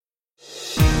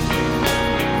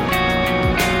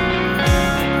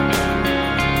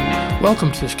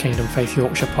Welcome to this Kingdom Faith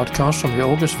Yorkshire podcast from the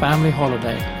August Family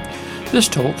Holiday. This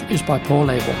talk is by Paul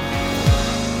Abel.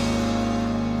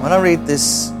 When I read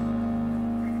this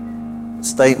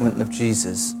statement of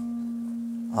Jesus,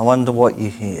 I wonder what you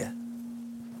hear.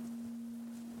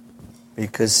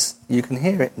 Because you can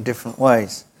hear it in different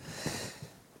ways.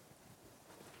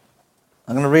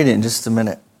 I'm going to read it in just a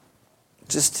minute.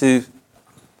 Just to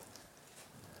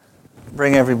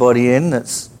bring everybody in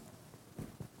that's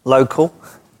local.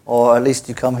 Or at least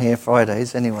you come here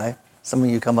Fridays anyway. Some of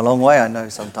you come a long way, I know,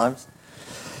 sometimes.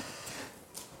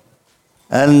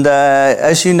 And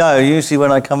as you know, usually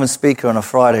when I come and speak on a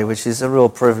Friday, which is a real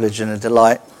privilege and a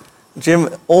delight, Jim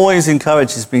always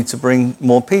encourages me to bring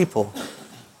more people.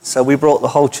 So we brought the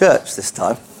whole church this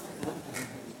time.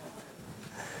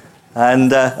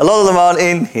 And a lot of them aren't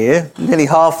in here. Nearly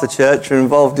half the church are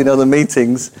involved in other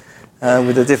meetings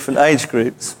with the different age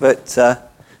groups. But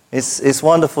it's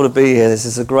wonderful to be here. This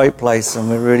is a great place and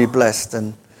we're really blessed.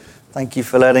 And thank you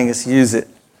for letting us use it.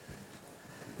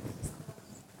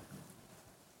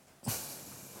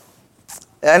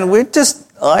 And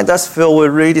I just feel we're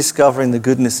rediscovering the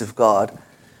goodness of God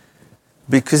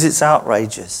because it's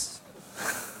outrageous.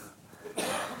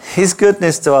 His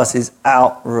goodness to us is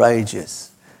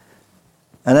outrageous.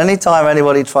 And anytime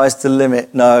anybody tries to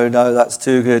limit, no, that's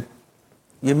too good,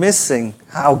 you're missing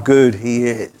how good he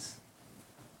is.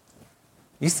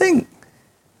 You think,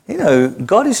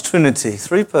 God is Trinity,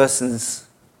 three persons,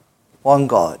 one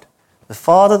God. The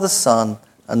Father, the Son,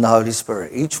 and the Holy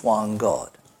Spirit, each one God.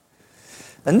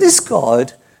 And this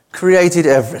God created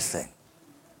everything.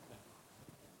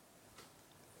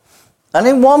 And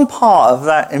in one part of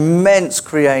that immense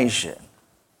creation,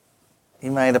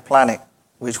 he made a planet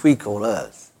which we call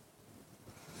Earth.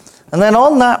 And then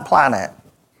on that planet,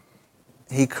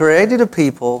 he created a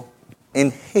people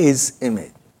in his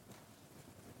image.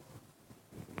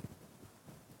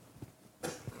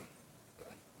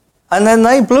 And then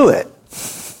they blew it.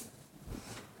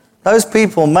 Those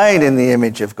people made in the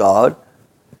image of God,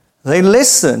 they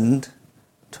listened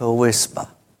to a whisper.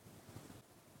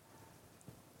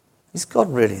 Is God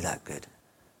really that good?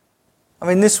 I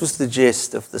mean, this was the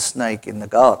gist of the snake in the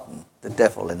garden, the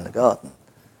devil in the garden.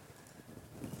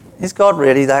 Is God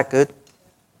really that good?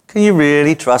 Can you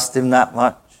really trust him that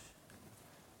much?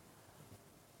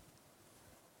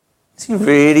 Has he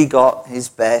really got his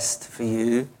best for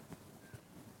you?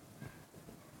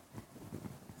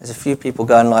 There's a few people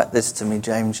going like this to me,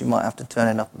 James, you might have to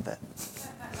turn it up a bit.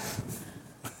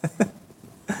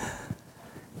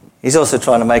 He's also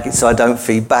trying to make it so I don't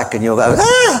feed back and you'll go,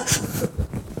 ah!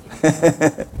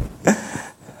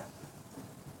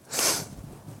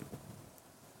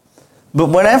 But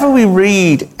whenever we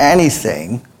read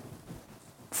anything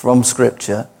from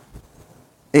Scripture,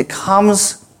 it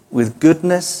comes with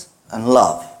goodness and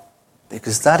love,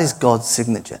 because that is God's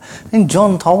signature. And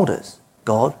John told us,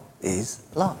 God is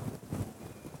love.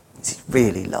 Is he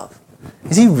really love?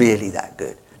 Is he really that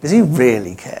good? Does he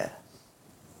really care?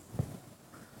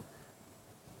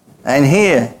 And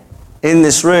here, in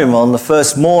this room, on the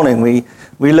first morning, we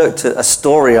looked at a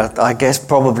story I guess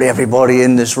probably everybody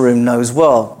in this room knows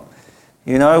well.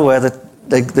 Where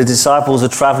the disciples are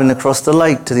traveling across the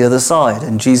lake to the other side,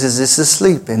 and Jesus is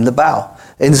asleep in the bow,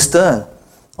 in the stern,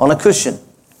 on a cushion.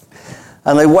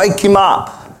 And they wake him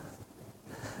up.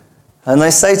 And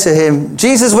they say to him,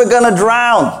 Jesus, we're going to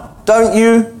drown. Don't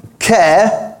you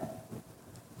care?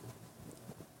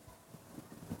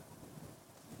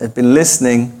 They've been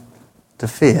listening to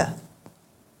fear.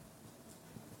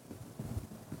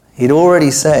 He'd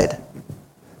already said,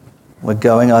 we're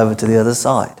going over to the other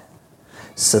side.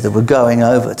 So they were going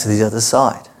over to the other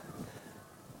side.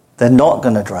 They're not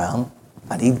going to drown,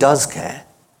 and he does care.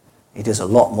 He does a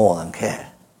lot more than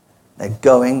care. They're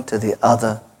going to the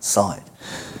other side.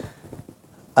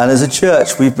 And as a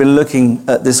church, we've been looking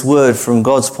at this word from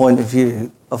God's point of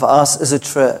view of us as a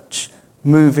church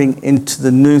moving into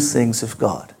the new things of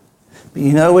God.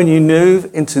 But when you move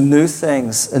into new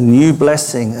things, a new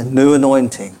blessing, a new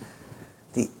anointing,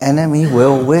 the enemy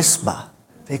will whisper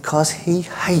because he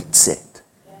hates it.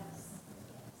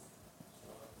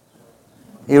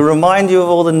 He'll remind you of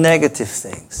all the negative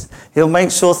things. He'll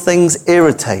make sure things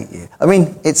irritate you. I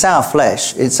mean, it's our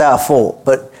flesh, it's our fault,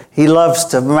 but he loves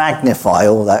to magnify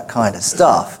all that kind of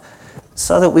stuff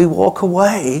so that we walk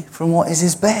away from what is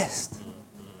his best.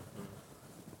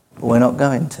 But we're not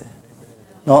going to.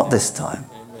 Not this time.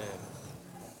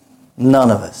 None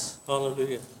of us.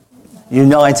 Hallelujah.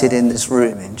 United in this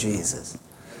room in Jesus.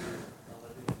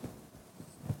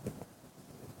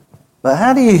 But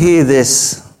how do you hear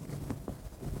this?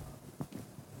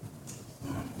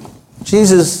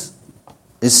 Jesus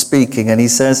is speaking and he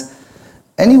says,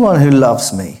 anyone who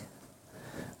loves me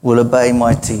will obey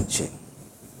my teaching.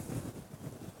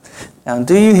 Now,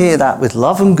 do you hear that with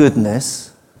love and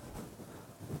goodness,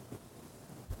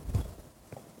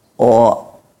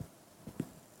 or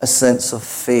a sense of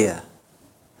fear?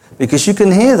 Because you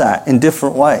can hear that in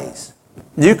different ways.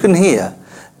 You can hear,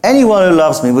 anyone who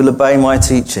loves me will obey my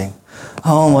teaching.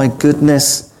 Oh my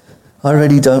goodness, I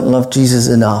really don't love Jesus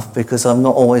enough because I'm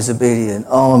not always obedient.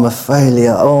 Oh, I'm a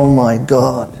failure. Oh my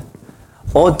God.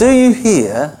 Or do you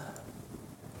hear,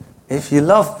 if you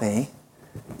love me,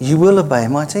 you will obey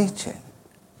my teaching?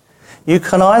 You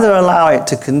can either allow it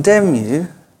to condemn you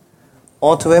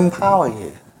or to empower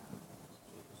you.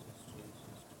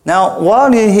 Now,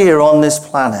 while you're here on this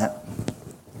planet,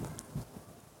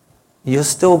 you're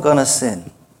still going to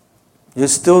sin. You're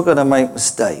still going to make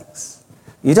mistakes.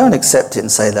 You don't accept it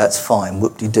and say, that's fine,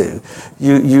 whoop-de-doo.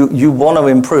 You want to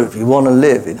improve. You want to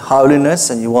live in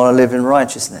holiness and you want to live in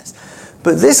righteousness.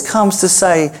 But this comes to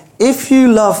say, if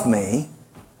you love me,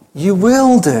 you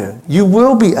will do. You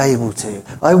will be able to.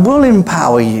 I will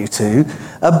empower you to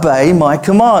obey my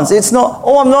commands. It's not,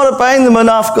 oh, I'm not obeying them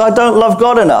enough. I don't love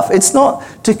God enough. It's not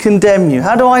to condemn you.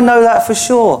 How do I know that for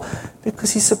sure?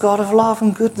 Because he's a God of love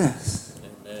and goodness.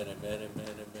 Amen, amen,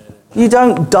 amen, amen. You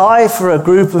don't die for a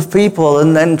group of people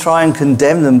and then try and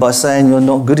condemn them by saying you're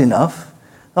not good enough.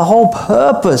 The whole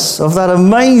purpose of that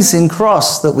amazing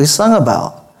cross that we sung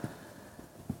about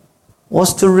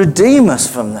was to redeem us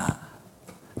from that.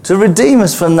 To redeem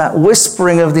us from that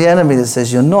whispering of the enemy that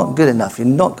says, you're not good enough, you're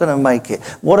not going to make it.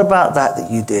 What about that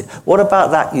you did? What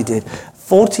about that you did?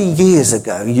 40 years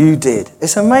ago, you did.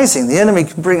 It's amazing. The enemy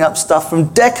can bring up stuff from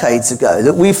decades ago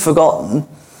that we've forgotten,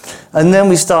 and then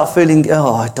we start feeling,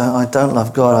 oh, I don't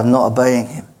love God, I'm not obeying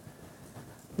him.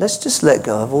 Let's just let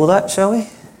go of all that, shall we?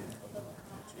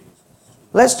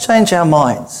 Let's change our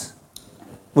minds,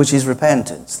 which is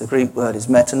repentance. The Greek word is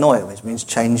metanoia, which means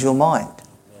change your mind.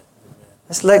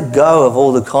 Let's let go of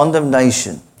all the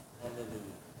condemnation.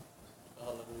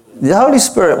 The Holy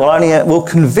Spirit will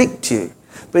convict you,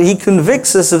 but he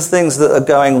convicts us of things that are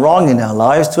going wrong in our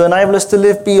lives to enable us to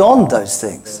live beyond those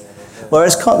things.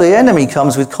 Whereas the enemy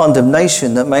comes with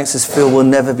condemnation that makes us feel we'll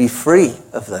never be free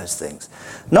of those things.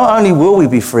 Not only will we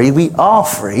be free, we are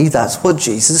free. That's what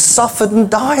Jesus suffered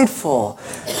and died for.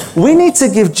 We need to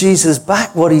give Jesus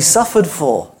back what he suffered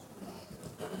for.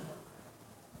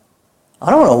 I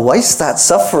don't want to waste that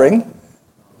suffering.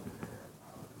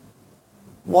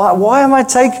 Why am I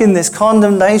taking this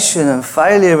condemnation and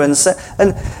failure and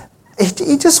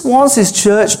he just wants his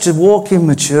church to walk in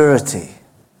maturity.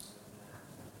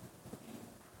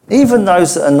 Even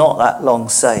those that are not that long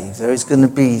saved, there is going to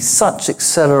be such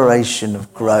acceleration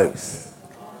of growth.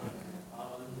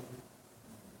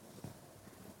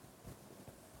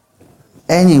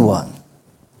 Anyone.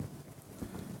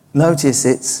 Notice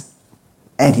it's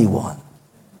anyone.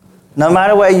 No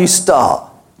matter where you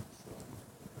start,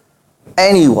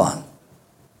 anyone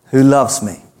who loves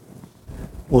me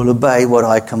will obey what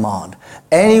I command.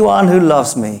 Anyone who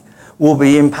loves me will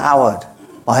be empowered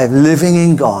by living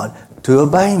in God to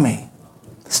obey me.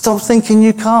 Stop thinking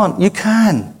you can't. You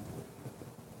can.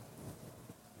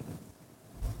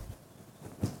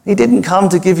 He didn't come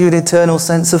to give you an eternal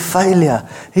sense of failure.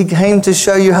 He came to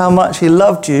show you how much he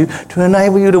loved you, to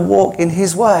enable you to walk in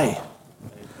his way.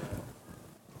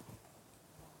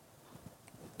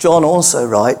 John also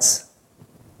writes,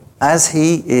 as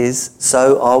he is,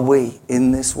 so are we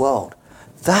in this world.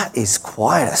 That is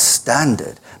quite a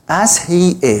standard. As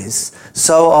he is,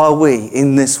 so are we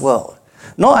in this world.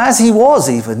 Not as he was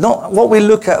even, not what we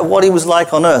look at, what he was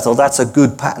like on earth, or that's a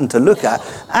good pattern to look at.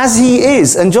 As he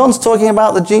is, and John's talking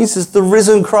about the Jesus, the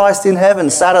risen Christ in heaven,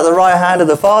 sat at the right hand of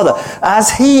the Father.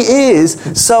 As he is,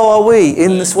 so are we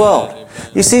in this world.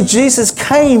 You see, Jesus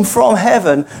came from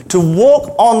heaven to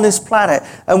walk on this planet,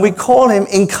 and we call him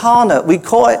incarnate. We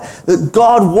call it that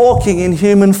God walking in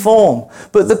human form.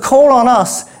 But the call on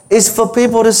us is for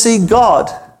people to see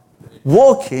God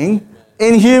walking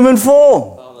in human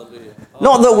form.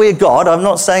 Not that we're God, I'm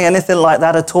not saying anything like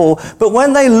that at all. But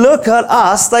when they look at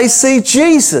us, they see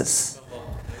Jesus.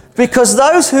 Because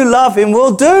those who love him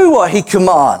will do what he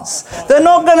commands. They're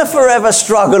not going to forever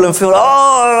struggle and feel,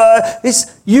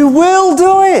 you will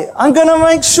do it. I'm going to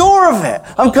make sure of it.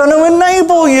 I'm going to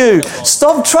enable you.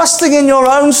 Stop trusting in your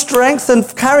own strength and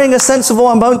carrying a sense of,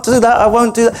 I won't do that, I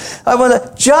won't do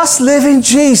that. Just live in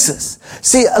Jesus.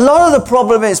 See, a lot of the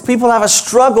problem is people have a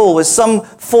struggle with some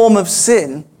form of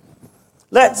sin.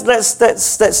 Let's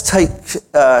take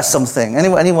something.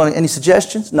 Anyone? Any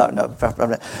suggestions? No.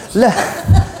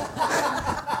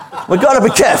 We've got to be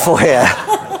careful here.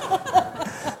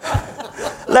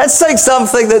 Let's take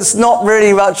something that's not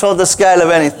really much on the scale of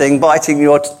anything, biting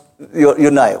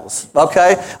your nails,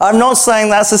 okay? I'm not saying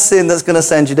that's a sin that's going to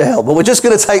send you to hell, but we're just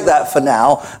going to take that for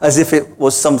now as if it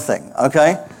was something,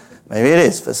 okay? Maybe it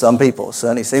is for some people. It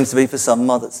certainly seems to be for some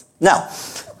mothers. Now,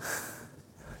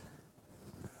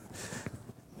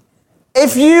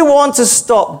 if you want to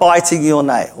stop biting your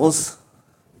nails,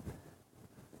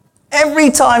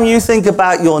 every time you think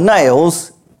about your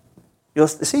nails,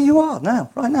 you are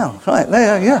now, right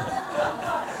there,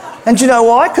 yeah. And do you know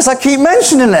why? Because I keep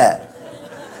mentioning it.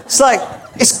 It's like,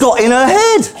 it's got in her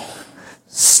head.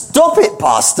 Stop it,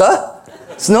 Pastor.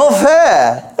 It's not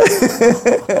fair.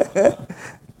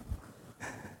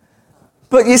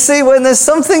 But you see, when there's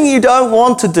something you don't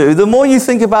want to do, the more you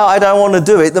think about, I don't want to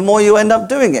do it, the more you end up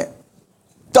doing it.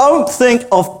 Don't think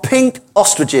of pink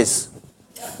ostriches.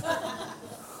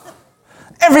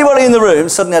 Everybody in the room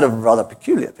suddenly had a rather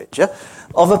peculiar picture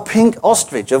of a pink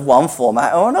ostrich of one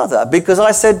format or another, because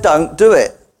I said don't do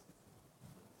it.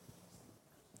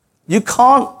 You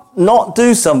can't not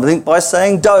do something by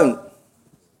saying don't.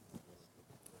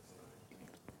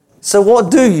 So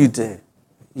what do?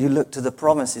 You look to the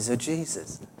promises of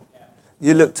Jesus.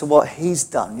 You look to what he's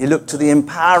done. You look to the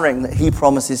empowering that he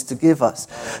promises to give us.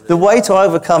 The way to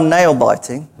overcome nail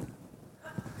biting,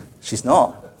 she's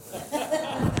not,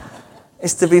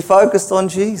 is to be focused on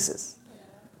Jesus.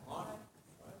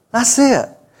 That's it.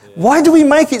 Why do we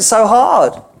make it so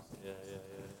hard?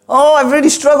 Oh, I've really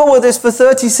struggled with this for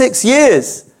 36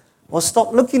 years. Well,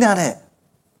 stop looking at it.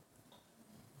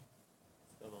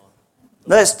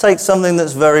 Let's take something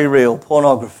that's very real.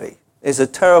 Pornography is a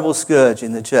terrible scourge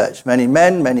in the church. Many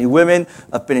men, many women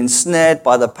have been ensnared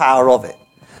by the power of it.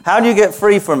 How do you get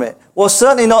free from it? Well,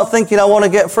 certainly not thinking I want to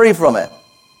get free from it.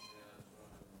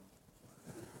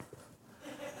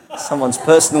 Someone's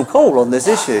personal call on this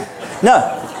issue.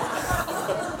 No.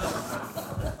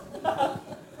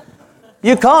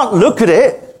 You can't look at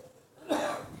it.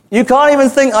 You can't even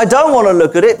think, I don't want to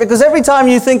look at it, because every time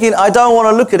you're thinking, I don't want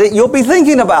to look at it, you'll be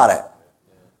thinking about it.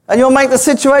 And you'll make the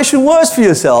situation worse for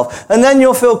yourself. And then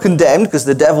you'll feel condemned, because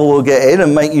the devil will get in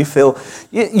and make you feel,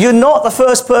 you're not the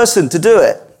first person to do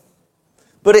it.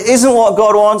 But it isn't what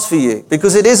God wants for you,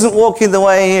 because it isn't walking the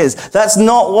way he is. That's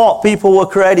not what people were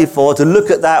created for, to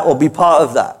look at that or be part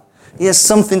of that. He has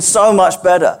something so much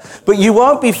better. But you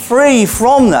won't be free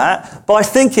from that by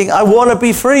thinking, I want to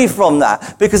be free from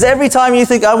that. Because every time you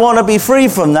think, I want to be free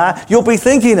from that, you'll be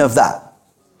thinking of that.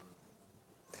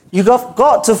 You've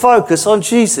got to focus on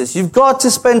Jesus. You've got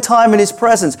to spend time in his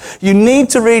presence. You need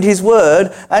to read his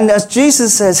word. And as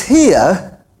Jesus says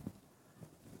here,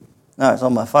 no, it's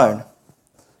on my phone.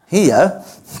 Here,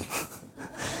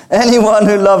 anyone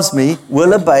who loves me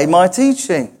will obey my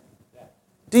teaching.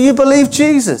 Do you believe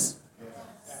Jesus?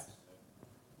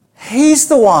 He's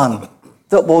the one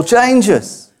that will change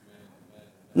us.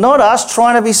 Not us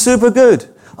trying to be super good.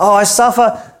 Oh, I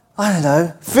suffer, I don't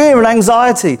know, fear and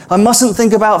anxiety. I mustn't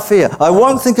think about fear. I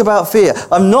won't think about fear.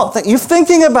 You're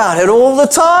thinking about it all the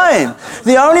time.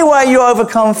 The only way you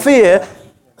overcome fear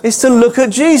is to look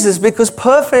at Jesus, because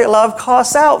perfect love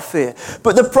casts out fear.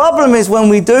 But the problem is when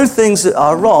we do things that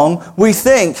are wrong, we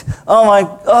think,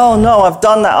 oh no, I've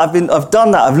done that, I've done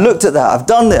that, I've looked at that, I've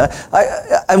done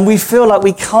that. And we feel like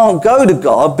we can't go to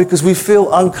God because we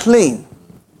feel unclean.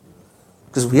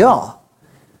 Because we are.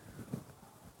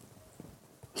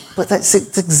 But that's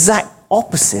the exact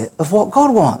opposite of what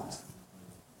God wants.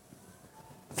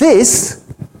 This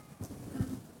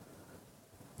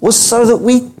was so that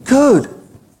we could.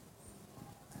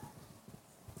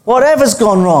 Whatever's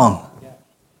gone wrong.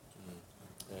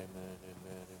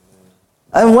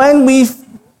 And when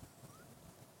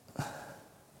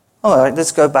all right,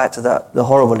 let's go back to the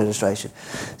horrible illustration.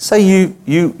 So you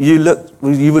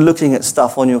were looking at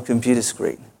stuff on your computer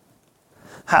screen.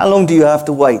 How long do you have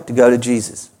to wait to go to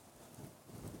Jesus?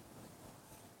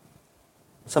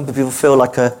 Some people feel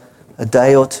like a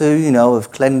day or two,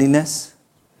 of cleanliness.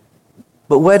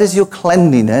 But where does your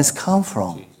cleanliness come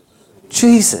from?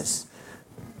 Jesus.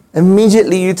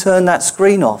 Immediately you turn that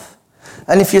screen off.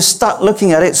 And if you're stuck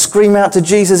looking at it, scream out to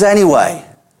Jesus anyway.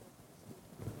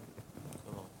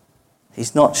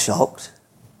 He's not shocked.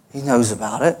 He knows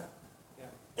about it.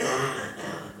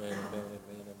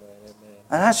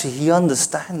 And actually, he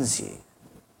understands you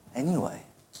anyway.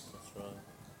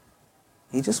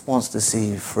 He just wants to see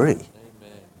you free.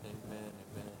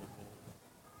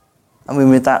 I mean,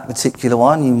 with that particular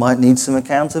one, you might need some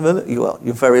accountability. Well,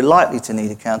 you're very likely to need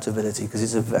accountability because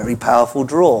it's a very powerful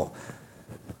draw.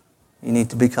 You need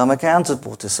to become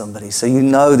accountable to somebody. So you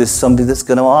know there's somebody that's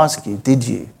going to ask you, did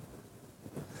you?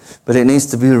 But it needs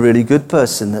to be a really good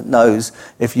person that knows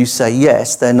if you say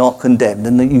yes, they're not condemned,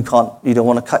 and that you don't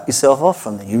want to cut yourself off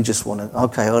from them. You just want to,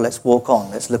 okay, well, let's walk on.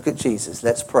 Let's look at Jesus.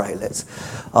 Let's pray. Let's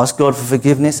ask God for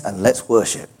forgiveness, and let's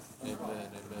worship.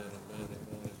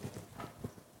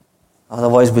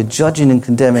 Otherwise, we're judging and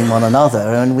condemning one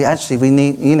another, and we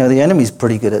need, the enemy's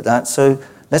pretty good at that, so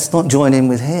let's not join in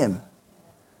with him.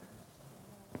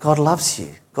 God loves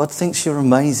you. God thinks you're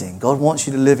amazing. God wants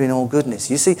you to live in all goodness.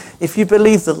 You see, if you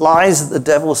believe the lies that the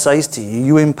devil says to you,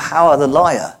 you empower the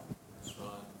liar.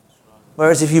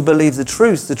 Whereas if you believe the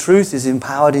truth is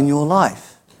empowered in your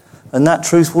life. And that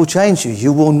truth will change you.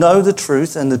 You will know the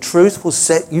truth, and the truth will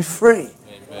set you free.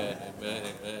 Amen, amen,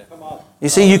 amen. Come on. You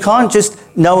see, you can't just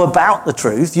know about the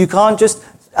truth. You can't just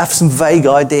have some vague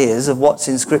ideas of what's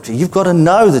in Scripture. You've got to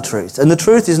know the truth. And the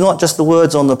truth is not just the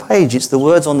words on the page. It's the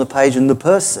words on the page and the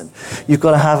person. You've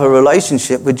got to have a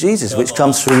relationship with Jesus, which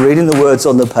comes through reading the words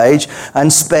on the page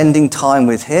and spending time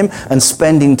with him and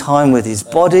spending time with his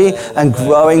body and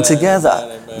growing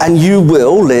together. And you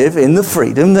will live in the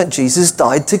freedom that Jesus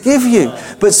died to give you.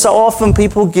 But so often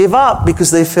people give up because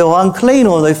they feel unclean,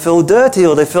 or they feel dirty,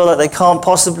 or they feel like they can't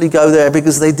possibly go there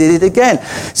because they did it again.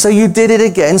 So you did it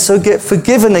again, so get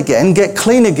forgiven again, get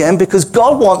clean again, because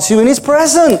God wants you in his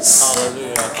presence.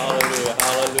 Hallelujah, hallelujah,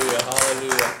 hallelujah,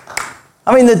 hallelujah.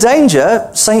 I mean, the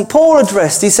danger St. Paul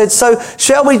addressed. He said, so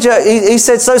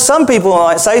some people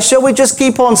might say, shall we just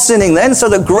keep on sinning then so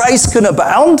that grace can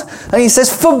abound? And he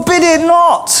says, forbid it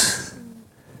not.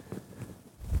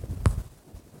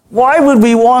 Why would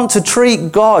we want to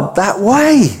treat God that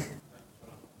way?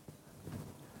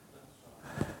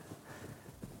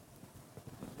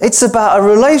 It's about a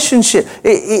relationship.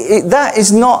 That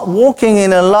is not walking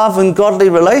in a love and godly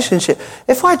relationship.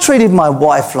 If I treated my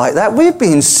wife like that, we'd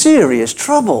be in serious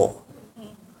trouble.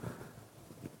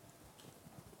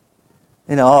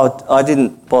 I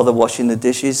didn't bother washing the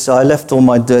dishes, so I left all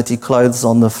my dirty clothes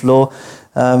on the floor.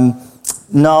 I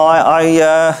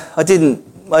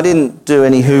didn't do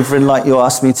any hoovering like you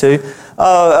asked me to.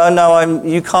 No,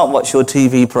 you can't watch your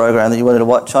TV program that you wanted to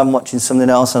watch. I'm watching something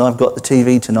else, and I've got the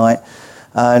TV tonight.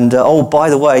 And by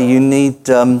the way, you need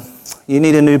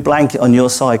a new blanket on your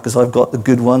side because I've got the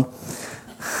good one.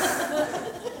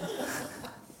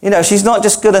 She's not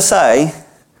just going to say,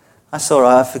 "That's all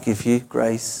right, I forgive you,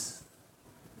 Grace."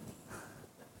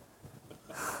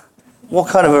 What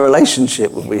kind of a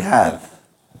relationship would we have?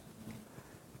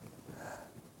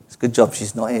 It's a good job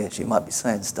she's not here. She might be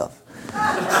saying stuff.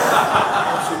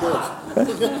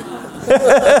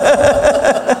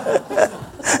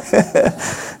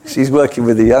 She's working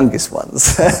with the youngest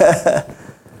ones.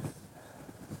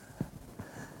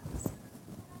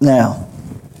 Now,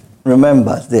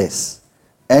 remember this.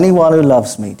 Anyone who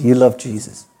loves me, do you love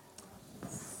Jesus?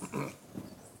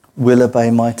 Will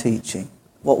obey my teaching.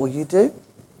 What will you do?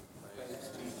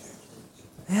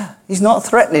 Yeah, he's not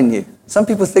threatening you. Some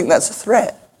people think that's a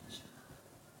threat.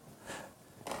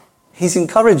 He's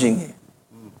encouraging you.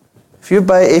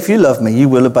 If you love me, you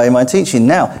will obey my teaching.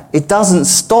 Now, it doesn't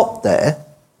stop there.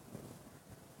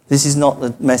 This is not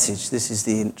the message. This is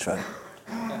the intro.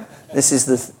 This is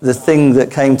the thing that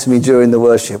came to me during the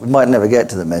worship. We might never get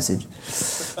to the message.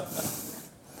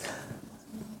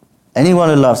 Anyone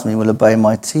who loves me will obey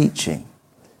my teaching.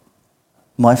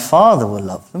 My Father will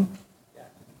love them.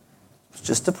 It's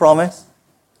just a promise.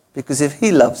 Because if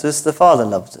he loves us, the Father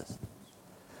loves us.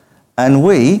 And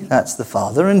we, that's the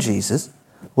Father and Jesus,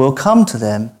 will come to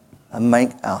them and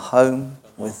make our home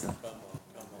with them.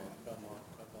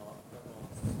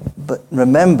 But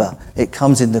remember, it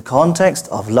comes in the context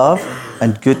of love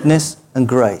and goodness and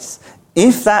grace.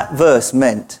 If that verse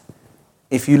meant,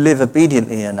 if you live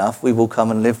obediently enough, we will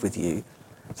come and live with you,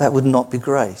 that would not be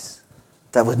grace.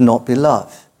 That would not be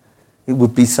love. It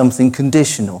would be something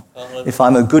conditional. If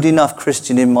I'm a good enough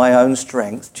Christian in my own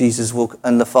strength, Jesus will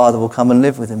and the Father will come and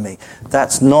live within me.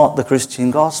 That's not the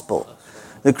Christian gospel.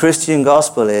 The Christian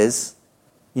gospel is,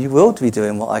 you will be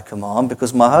doing what I command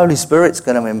because my Holy Spirit's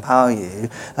going to empower you.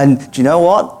 And do you know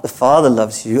what? The Father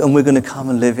loves you and we're going to come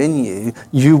and live in you.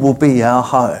 You will be our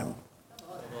home.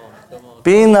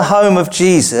 Being the home of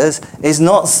Jesus is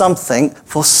not something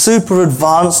for super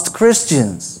advanced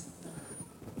Christians.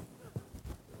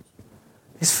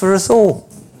 It's for us all.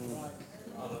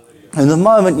 And the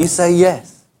moment you say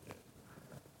yes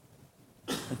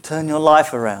and turn your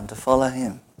life around to follow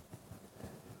him,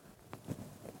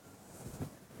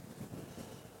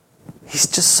 he's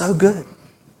just so good.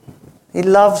 He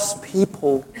loves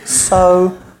people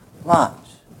so much.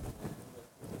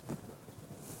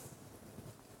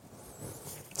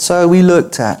 So we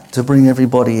looked at, to bring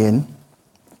everybody in,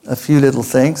 a few little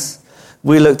things.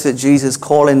 We looked at Jesus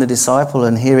calling the disciple,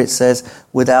 and here it says,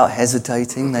 without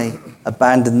hesitating, they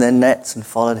abandoned their nets and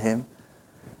followed him.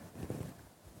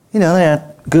 You know, they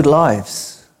had good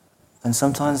lives. And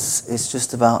sometimes it's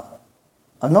just about,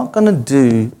 I'm not going to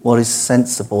do what is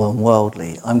sensible and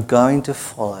worldly. I'm going to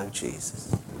follow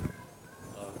Jesus.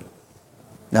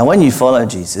 Now, when you follow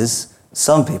Jesus,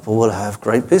 some people will have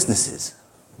great businesses.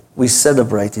 We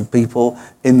celebrated people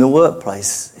in the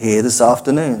workplace here this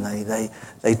afternoon.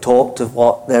 They talked of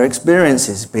what their experience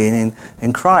is being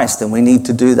in Christ, and we need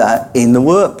to do that in the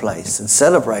workplace and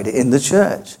celebrate it in the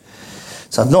church.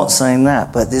 So I'm not saying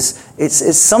that, but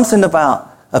it's something about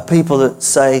a people that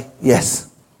say, yes,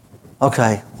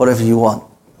 okay, whatever you want.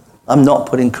 I'm not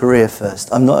putting career first.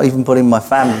 I'm not even putting my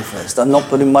family first. I'm not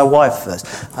putting my wife first.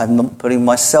 I'm not putting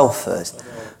myself first.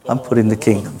 I'm putting the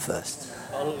kingdom first.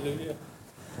 Hallelujah.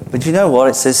 But you know what?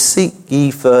 It says, seek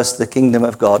ye first the kingdom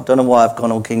of God. Don't know why I've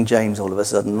gone on King James all of a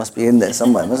sudden. Must be in there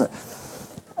somewhere, mustn't it?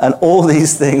 And all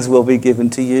these things will be given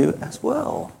to you as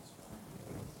well.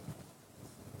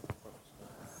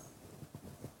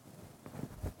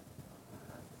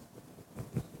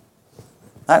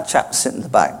 That chap sitting in the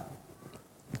back,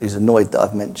 who's annoyed that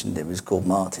I've mentioned him, is called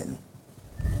Martin.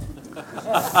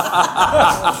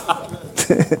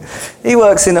 He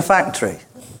works in a factory.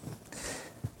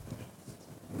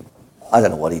 I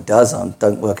don't know what he does. I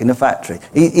don't work in a factory.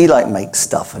 He like makes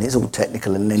stuff, and it's all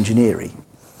technical and engineering.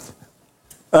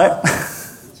 Right?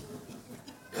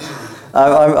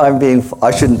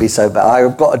 I shouldn't be so bad.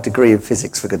 I've got a degree in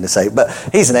physics, for goodness sake, but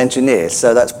he's an engineer,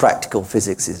 so that's practical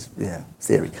physics is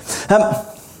theory.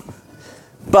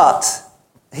 But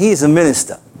he's a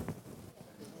minister.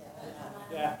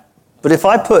 But if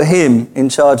I put him in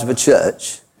charge of a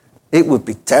church, it would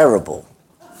be terrible.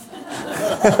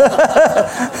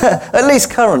 At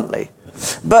least currently.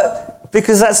 But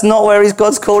because that's not where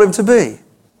God's called him to be.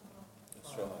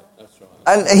 That's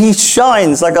right. And he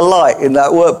shines like a light in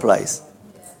that workplace.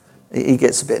 He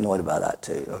gets a bit annoyed about that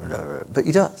too. But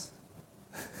he does.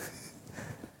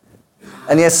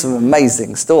 And he has some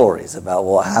amazing stories about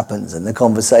what happens and the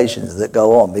conversations that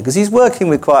go on. Because he's working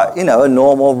with quite, a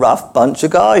normal, rough bunch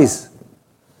of guys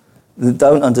that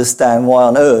don't understand why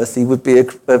on earth he would be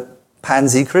a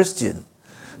pansy Christian.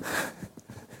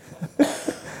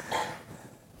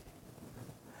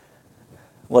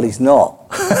 Well, he's not.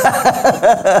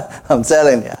 I'm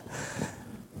telling you.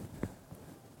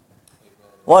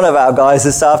 One of our guys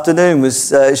this afternoon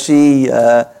was,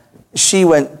 she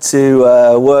went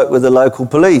to work with the local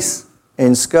police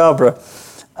in Scarborough.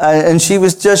 And she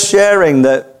was just sharing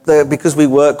that because we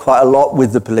work quite a lot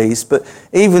with the police, but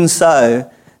even so,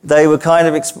 they were kind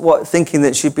of thinking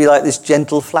that she'd be like this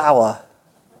gentle flower.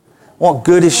 What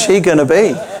good is she going to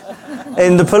be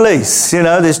in the police?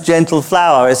 This gentle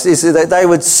flower. They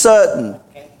were certain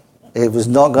it was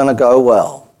not going to go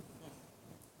well.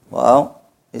 Well,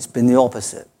 it's been the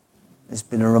opposite. It's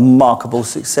been a remarkable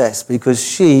success because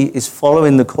she is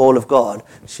following the call of God.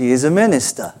 She is a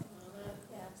minister.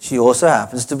 She also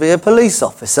happens to be a police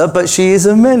officer, but she is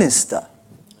a minister.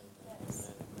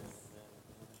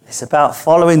 It's about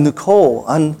following the call,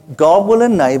 and God will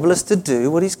enable us to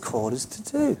do what he's called us to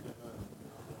do.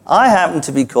 I happen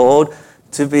to be called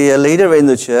to be a leader in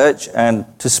the church, and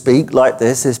to speak like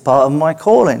this is part of my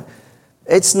calling.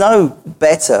 It's no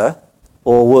better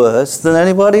or worse than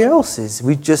anybody else's.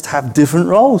 We just have different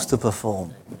roles to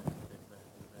perform.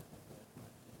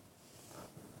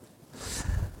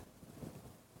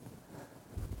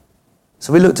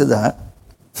 So we looked at that.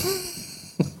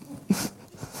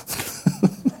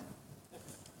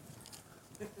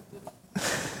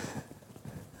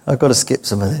 I've got to skip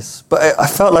some of this. But I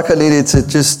felt like I needed to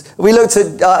just... We looked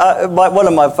at one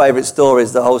of my favourite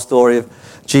stories, the whole story of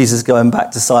Jesus going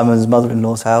back to Simon's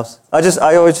mother-in-law's house.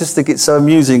 I always just think it's so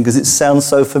amusing because it sounds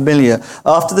so familiar.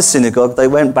 After the synagogue, they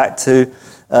went back to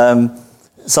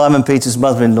Simon Peter's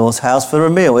mother-in-law's house for a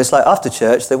meal. It's like after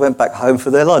church, they went back home for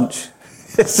their lunch.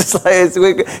 It's just like,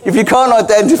 if you can't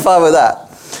identify with that.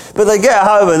 But they get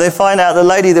home and they find out the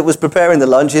lady that was preparing the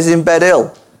lunch is in bed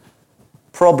ill.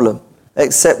 Problem.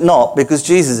 Except not, because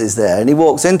Jesus is there. And he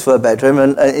walks into her bedroom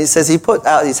and it says he put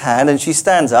out his hand and she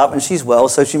stands up and she's well,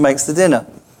 so she makes the dinner.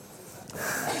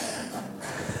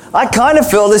 I kind of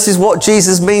feel this is what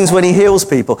Jesus means when he heals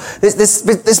people.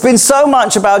 There's been so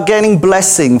much about getting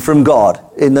blessing from God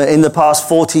in the past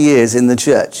 40 years in the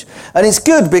church. And it's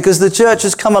good because the church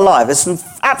has come alive. There's some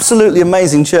absolutely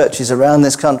amazing churches around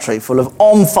this country full of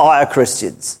on-fire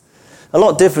Christians. A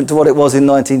lot different to what it was in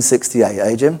 1968,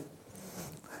 eh, Jim?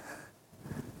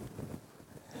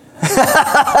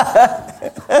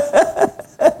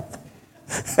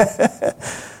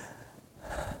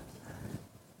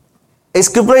 It's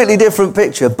a completely different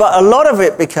picture. But a lot of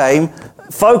it became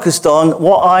focused on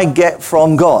what I get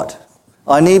from God.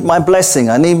 I need my blessing.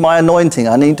 I need my anointing.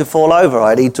 I need to fall over.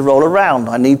 I need to roll around.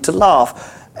 I need to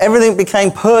laugh. Everything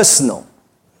became personal.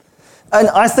 And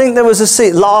I think there was a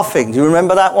scene, laughing. Do you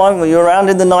remember that one when you were around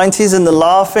in the 90s and the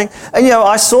laughing? And,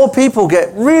 I saw people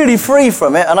get really free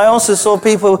from it. And I also saw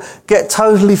people get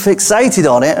totally fixated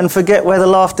on it and forget where the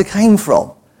laughter came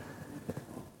from.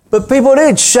 But people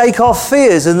did shake off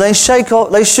fears and they shook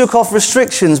off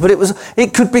restrictions. But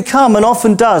it could become, and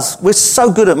often does. We're so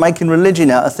good at making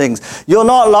religion out of things. You're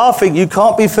not laughing. You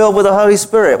can't be filled with the Holy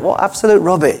Spirit. What absolute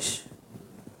rubbish.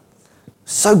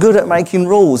 So good at making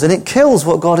rules, and it kills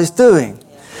what God is doing.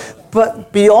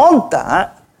 But beyond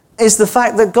that is the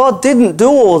fact that God didn't do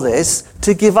all this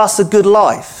to give us a good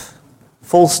life.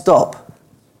 Full stop.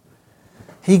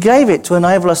 He gave it to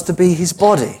enable us to be his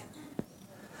body.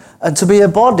 And to be a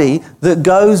body that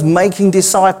goes making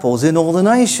disciples in all the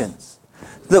nations.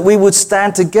 That we would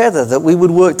stand together, that we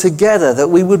would work together, that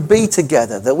we would be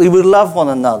together, that we would love one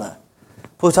another,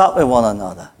 put up with one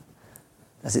another.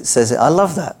 As it says, I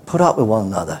love that. Put up with one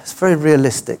another. It's very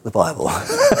realistic, the Bible.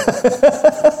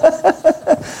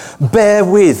 Bear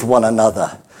with one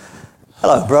another.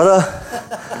 Hello, brother.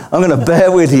 I'm going to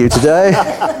bear with you today.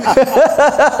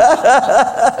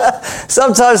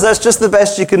 Sometimes that's just the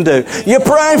best you can do. You're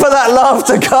praying for that love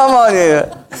to come on you.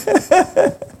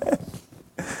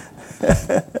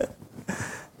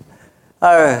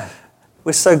 Oh,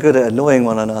 we're so good at annoying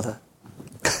one another.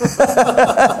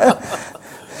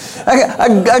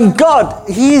 And God,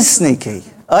 he is sneaky.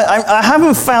 I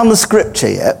haven't found the scripture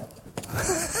yet,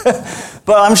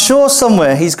 but I'm sure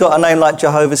somewhere he's got a name like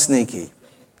Jehovah Sneaky.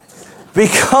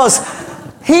 Because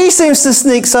he seems to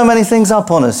sneak so many things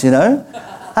up on us,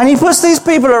 And he puts these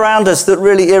people around us that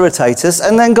really irritate us,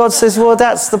 and then God says, well,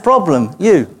 that's the problem,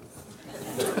 you.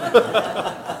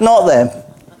 Not them.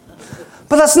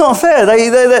 But that's not fair.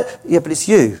 Yeah, but it's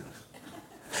you.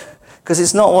 Because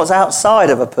it's not what's outside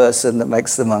of a person that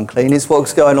makes them unclean, it's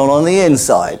what's going on the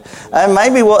inside. And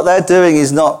maybe what they're doing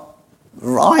is not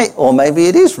right, or maybe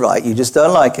it is right, you just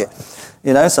don't like it.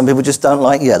 Some people just don't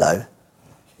like yellow.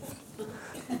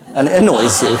 And it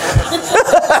annoys you.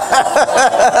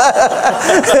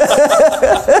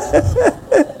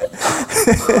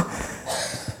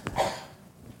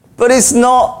 But it's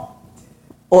not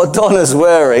what Donna's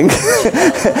wearing,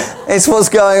 it's what's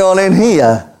going on in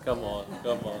here. Come on,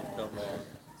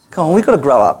 we've got to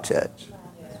grow up, church.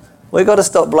 We've got to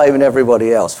stop blaming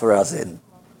everybody else for our sin.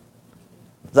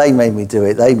 They made me do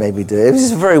it, they made me do it. This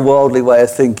is a very worldly way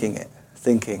of thinking,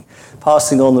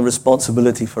 passing on the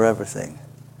responsibility for everything.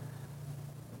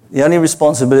 The only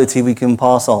responsibility we can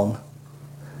pass on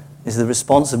is the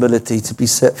responsibility to be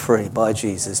set free by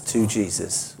Jesus, to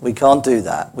Jesus. We can't do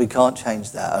that. We can't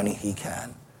change that. Only he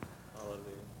can.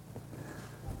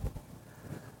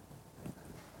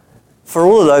 For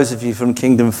all of those of you from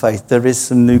Kingdom Faith, there is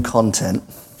some new content.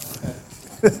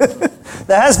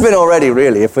 There has been already,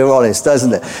 really, if we're honest,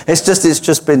 doesn't it? It's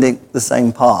just been the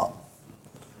same part.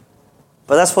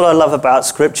 But that's what I love about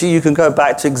Scripture. You can go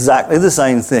back to exactly the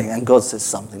same thing, and God says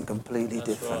something completely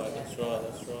different. That's right.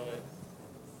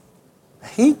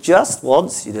 He just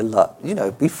wants you to love,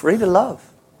 be free to love.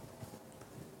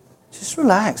 Just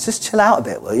relax, just chill out a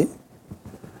bit, will you?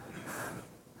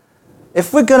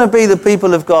 If we're going to be the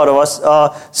people of God who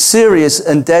are serious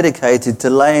and dedicated to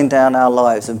laying down our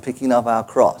lives and picking up our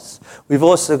cross, we've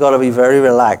also got to be very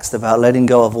relaxed about letting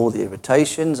go of all the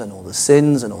irritations and all the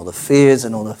sins and all the fears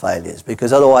and all the failures,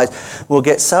 because otherwise we'll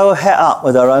get so het up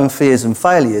with our own fears and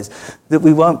failures that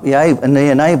we won't be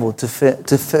enabled to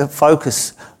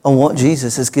focus on what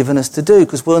Jesus has given us to do,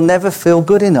 because we'll never feel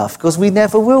good enough, because we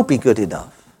never will be good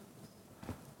enough.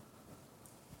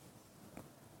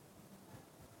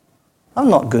 I'm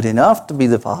not good enough to be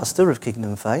the pastor of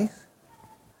Kingdom Faith.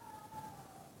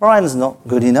 Brian's not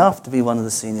good enough to be one of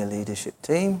the senior leadership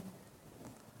team.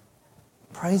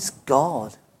 Praise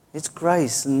God. It's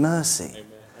grace and mercy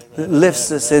that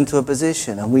lifts us into a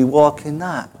position, and we walk in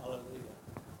that.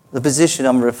 The position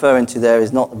I'm referring to there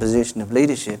is not the position of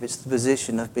leadership, it's the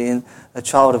position of being a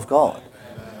child of God.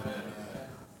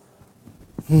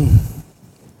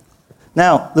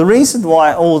 Now, the reason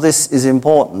why all this is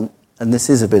important, and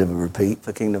this is a bit of a repeat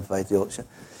for Kingdom Faith Yorkshire,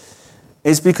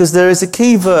 is because there is a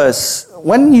key verse.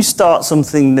 When you start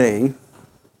something new,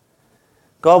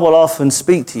 God will often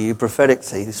speak to you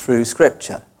prophetically through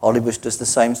Scripture. Hollybush does the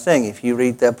same thing. If you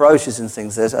read their brochures and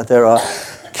things, there are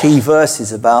key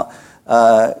verses about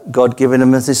God giving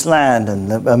them this land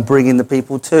and bringing the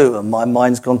people to. And my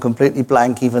mind's gone completely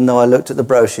blank, even though I looked at the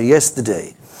brochure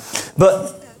yesterday.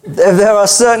 But There are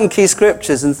certain key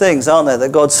scriptures and things, aren't there,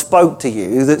 that God spoke to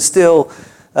you that still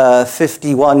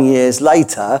 51 years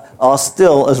later are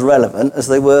still as relevant as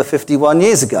they were 51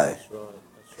 years ago. That's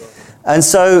right. And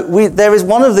so there is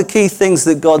one of the key things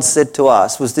that God said to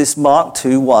us was this Mark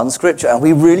 2:1 scripture, and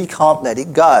we really can't let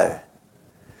it go.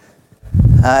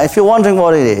 If you're wondering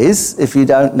what it is, if you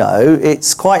don't know,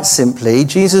 it's quite simply,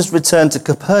 Jesus returned to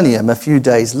Capernaum a few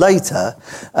days later,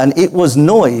 and it was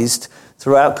noised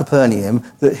throughout Capernaum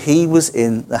that he was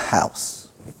in the house.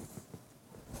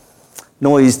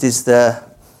 Noised is the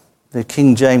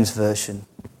King James Version.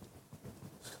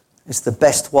 It's the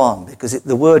best one because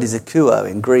the word is akouo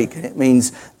in Greek, and it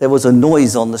means there was a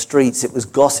noise on the streets, it was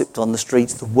gossiped on the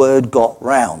streets, the word got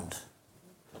round.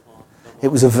 It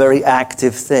was a very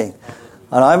active thing.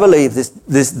 And I believe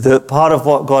the part of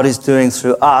what God is doing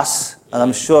through us, and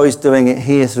I'm sure he's doing it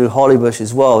here through Hollybush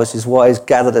as well, which is why he's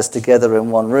gathered us together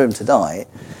in one room tonight,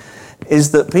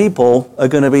 is that people are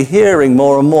going to be hearing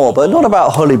more and more, but not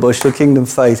about Hollybush or Kingdom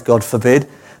Faith, God forbid.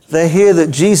 They hear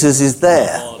that Jesus is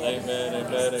there. Amen,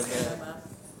 amen, amen.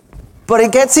 But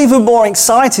it gets even more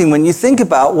exciting when you think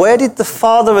about where did the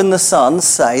Father and the Son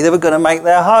say they were going to make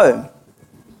their home?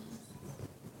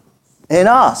 In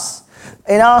us.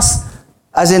 In us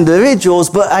as individuals,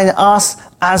 but in us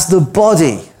as the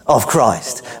body of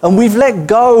Christ. And we've let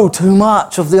go too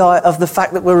much of the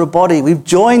fact that we're a body. We've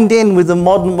joined in with the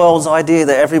modern world's idea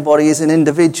that everybody is an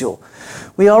individual.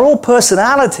 We are all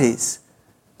personalities,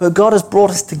 but God has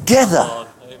brought us together.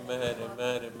 Amen,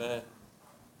 amen, amen.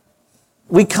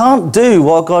 We can't do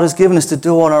what God has given us to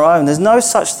do on our own. There's no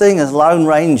such thing as lone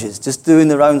rangers just doing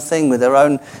their own thing with their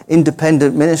own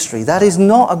independent ministry. That is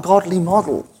not a godly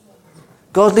model.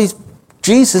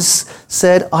 Jesus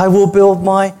said, I will build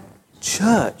my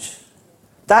church.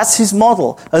 That's his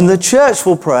model. And the church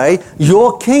will pray,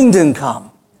 your kingdom come.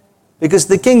 Because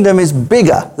the kingdom is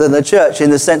bigger than the church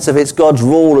in the sense of it's God's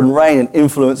rule and reign and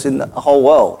influence in the whole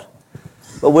world.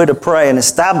 But we're to pray and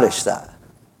establish that.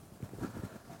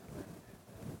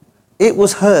 It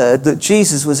was heard that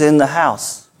Jesus was in the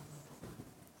house.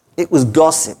 It was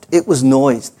gossiped. It was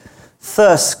noised.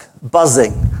 Thirsk,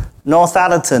 buzzing. North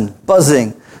Atherton,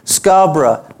 buzzing.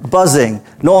 Scarborough, buzzing.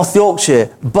 North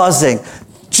Yorkshire, buzzing.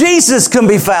 Jesus can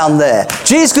be found there.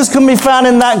 Jesus can be found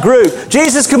in that group.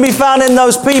 Jesus can be found in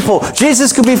those people.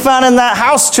 Jesus can be found in that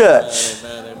house church.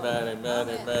 Amen, amen, amen,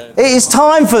 amen. It is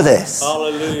time for this.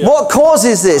 Hallelujah. What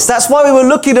causes this? That's why we were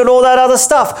looking at all that other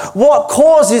stuff. What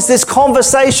causes this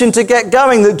conversation to get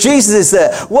going that Jesus is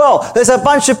there? Well, there's a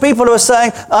bunch of people who are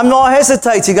saying, I'm not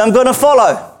hesitating, I'm going to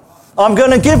follow. I'm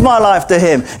going to give my life to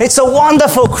him. It's a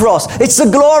wonderful cross. It's a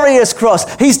glorious cross.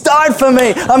 He's died for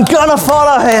me. I'm going to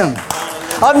follow him.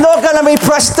 I'm not going to be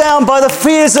pressed down by the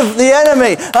fears of the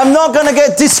enemy. I'm not going to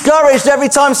get discouraged every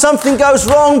time something goes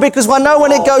wrong, because I know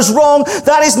when it goes wrong,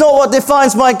 that is not what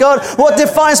defines my God. What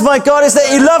defines my God is that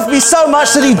he loved me so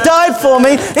much that he died for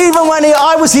me. Even when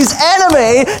I was his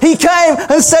enemy, he came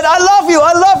and said, I love you,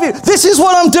 I love you. This is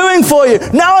what I'm doing for you.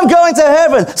 Now I'm going to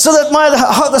heaven so that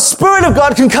the Spirit of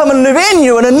God can come and live in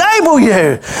you and enable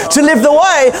you to live the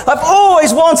way I've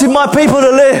always wanted my people to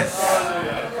live.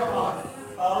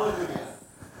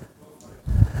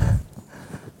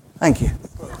 Thank you.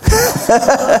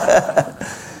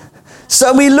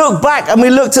 So we look back and we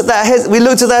looked at that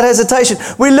hesitation.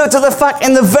 We looked at the fact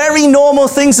in the very normal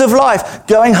things of life,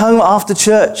 going home after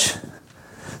church,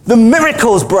 the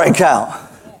miracles break out,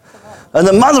 and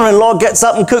the mother-in-law gets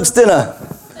up and cooks dinner.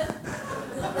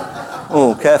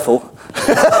 Oh, careful.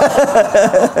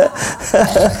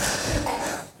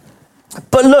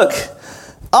 But look,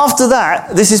 after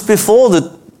that, this is before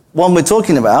the one we're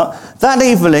talking about, that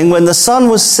evening when the sun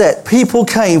was set, people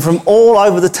came from all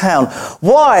over the town.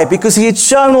 Why? Because he had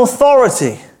shown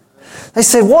authority. They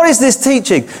said, what is this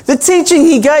teaching? The teaching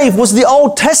he gave was the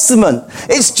Old Testament.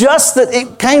 It's just that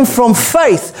it came from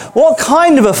faith. What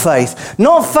kind of a faith?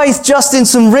 Not faith just in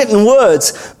some written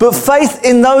words, but faith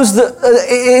in those that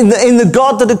in the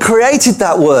God that had created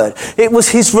that word. It was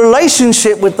his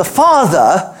relationship with the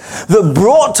Father that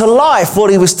brought to life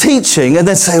what he was teaching, and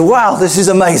then say, wow, this is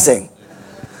amazing.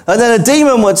 And then a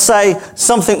demon would say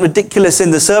something ridiculous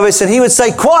in the service, and he would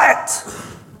say, quiet!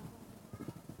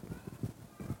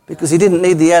 Because he didn't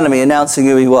need the enemy announcing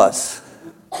who he was.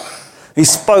 He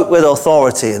spoke with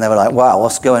authority, and they were like, wow,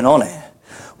 what's going on here?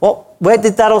 Where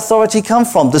did that authority come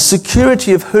from? The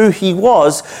security of who he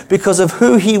was because of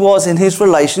who he was in his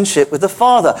relationship with the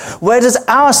Father. Where does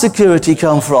our security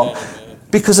come from?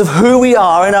 Because of who we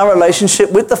are in our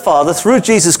relationship with the Father through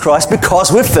Jesus Christ,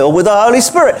 because we're filled with the Holy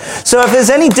Spirit. So if there's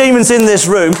any demons in this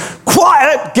room,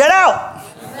 quiet, get out.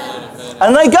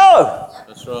 And they go.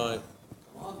 That's right.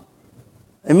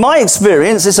 In my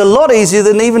experience, it's a lot easier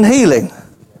than even healing.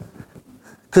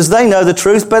 Because they know the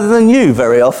truth better than you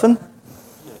very often.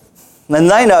 And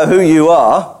they know who you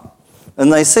are,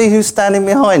 and they see who's standing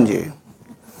behind you.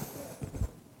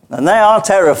 And they are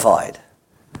terrified.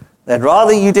 They'd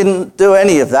rather you didn't do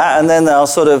any of that, and then they'll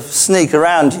sort of sneak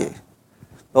around you.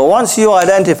 But once you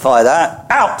identify that,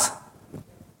 out!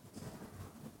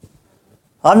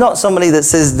 I'm not somebody that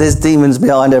says there's demons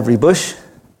behind every bush,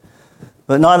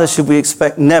 but neither should we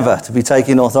expect never to be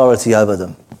taking authority over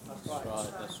them.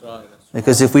 That's right.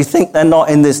 Because if we think they're not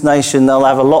in this nation, they'll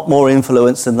have a lot more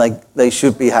influence than they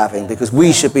should be having, because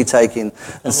we should be taking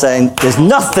and saying, there's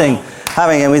nothing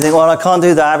having, and we think, well, I can't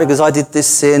do that because I did this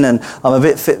sin and I'm a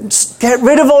bit fit. Just get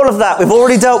rid of all of that. We've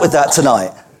already dealt with that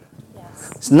tonight.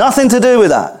 It's nothing to do with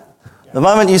that. The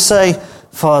moment you say,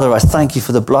 Father, I thank you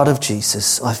for the blood of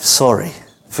Jesus. I'm sorry.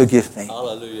 Forgive me.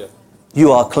 Hallelujah.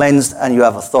 You are cleansed and you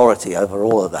have authority over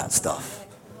all of that stuff.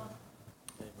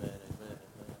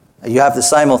 You have the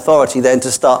same authority then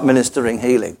to start ministering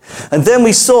healing. And then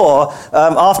we saw,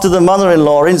 after the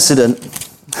mother-in-law incident,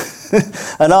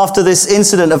 and after this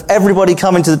incident of everybody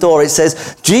coming to the door, it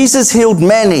says, Jesus healed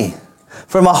many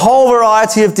from a whole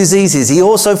variety of diseases. He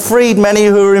also freed many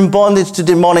who were in bondage to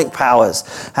demonic powers.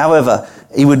 However,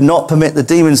 he would not permit the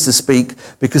demons to speak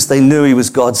because they knew he was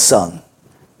God's son.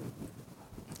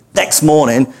 Next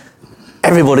morning,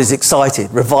 everybody's excited.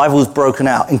 Revival's broken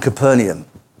out in Capernaum.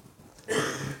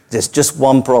 There's just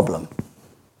one problem.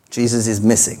 Jesus is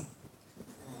missing.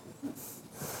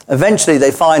 Eventually,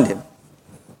 they find him.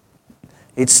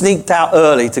 He'd sneaked out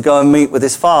early to go and meet with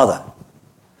his father.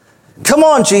 Come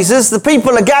on, Jesus, the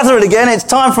people are gathering again. It's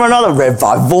time for another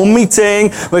revival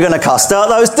meeting. We're going to cast out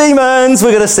those demons.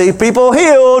 We're going to see people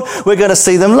healed. We're going to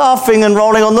see them laughing and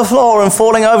rolling on the floor and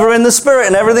falling over in the spirit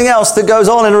and everything else that goes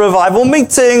on in a revival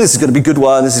meeting. This is going to be a good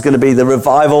one. This is going to be the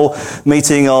revival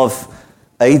meeting of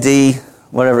AD,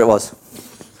 whatever it was,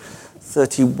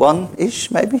 31-ish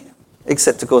maybe.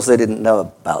 Except, of course, they didn't know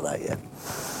about that yet.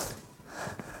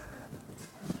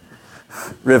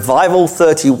 Revival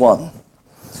 31.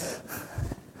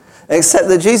 Except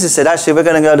that Jesus said, actually, we're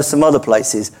going to go to some other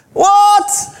places. What?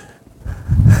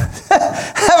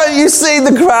 Haven't you seen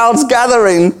the crowds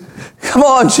gathering? Come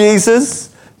on,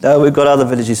 Jesus. No, we've got other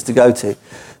villages to go to.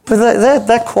 But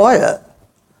they're quiet.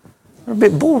 They're a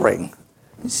bit boring.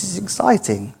 This is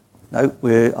exciting. No,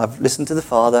 I've listened to the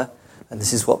Father, and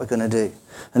this is what we're going to do.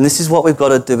 And this is what we've got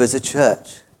to do as a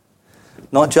church.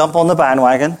 Not jump on the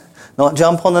bandwagon. Not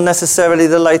jump on necessarily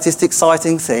the latest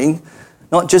exciting thing.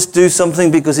 Not just do something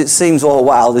because it seems, oh,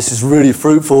 wow, this is really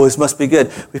fruitful, this must be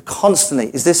good. We're constantly,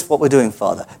 is this what we're doing,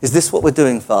 Father? Is this what we're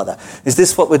doing, Father? Is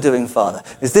this what we're doing, Father?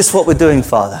 Is this what we're doing,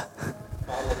 Father?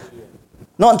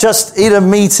 Not just in a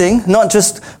meeting, not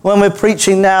just when we're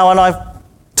preaching now and I've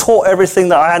taught everything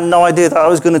that I had no idea that I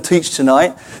was going to teach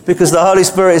tonight, because the Holy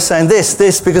Spirit is saying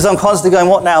this, because I'm constantly going,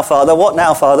 what now, Father? What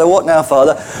now, Father? What now,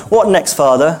 Father? What next,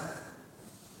 Father?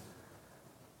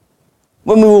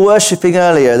 When we were worshipping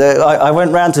earlier, I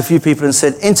went round to a few people and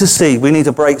said, intercede, we need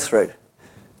a breakthrough.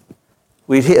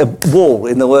 We'd hit a wall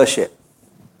in the worship,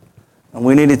 and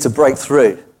we needed to break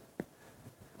through.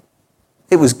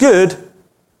 It was good,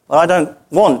 but I don't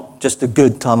want just a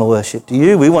good time of worship. Do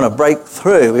you? We want to break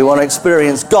through. We want to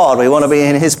experience God. We want to be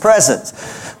in His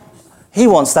presence. He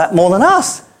wants that more than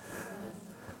us.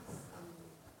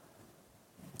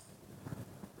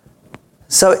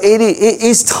 So it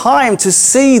is time to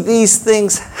see these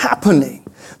things happening.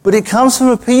 But it comes from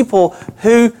a people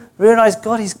who realize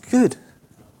God is good.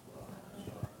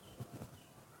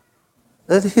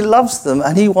 That He loves them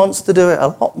and He wants to do it a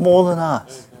lot more than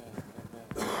us.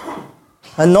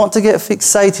 And not to get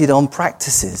fixated on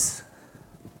practices,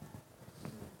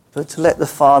 but to let the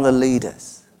Father lead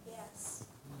us. Yes.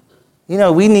 You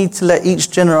know, we need to let each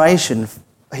generation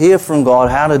hear from God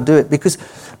how to do it, because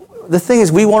the thing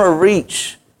is, we want to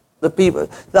reach the people.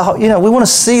 We want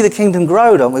to see the kingdom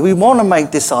grow, don't we? We want to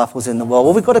make disciples in the world.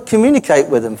 Well, we've got to communicate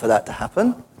with them for that to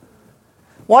happen.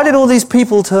 Why did all these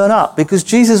people turn up? Because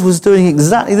Jesus was doing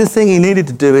exactly the thing He needed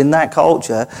to do in that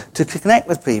culture to connect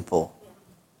with people.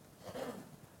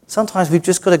 Sometimes we've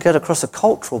just got to get across a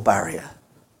cultural barrier.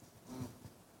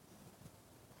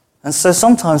 And so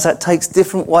sometimes that takes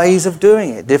different ways of doing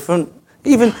it.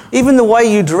 Even the way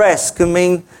you dress can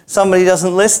mean somebody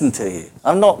doesn't listen to you.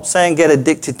 I'm not saying get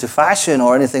addicted to fashion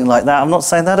or anything like that. I'm not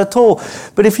saying that at all.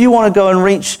 But if you want to go and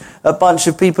reach a bunch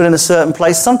of people in a certain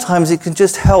place, sometimes it can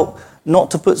just help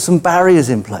not to put some barriers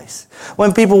in place.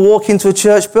 When people walk into a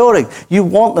church building, you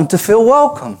want them to feel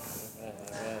welcome.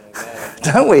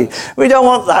 Don't we? We don't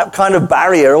want that kind of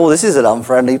barrier. Oh, this is an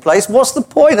unfriendly place. What's the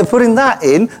point of putting that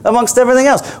in amongst everything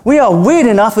else? We are weird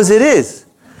enough as it is.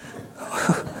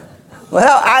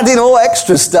 Without adding all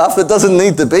extra stuff that doesn't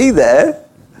need to be there.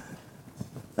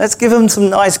 Let's give them some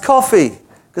nice coffee,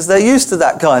 because they're used to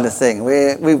that kind of thing.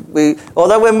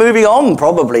 Although we're moving on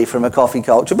probably from a coffee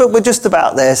culture, but we're just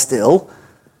about there still.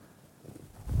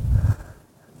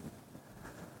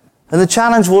 And the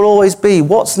challenge will always be,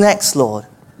 what's next, Lord?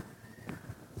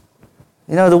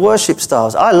 You know, the worship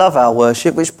styles. I love our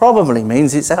worship, which probably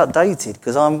means it's outdated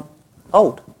because I'm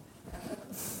old.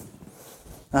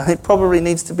 And it probably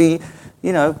needs to be,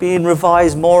 you know, being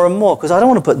revised more and more, because I don't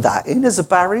want to put that in as a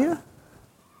barrier.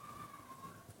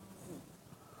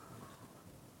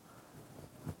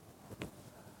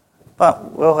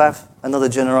 But we'll have another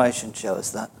generation show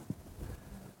us that.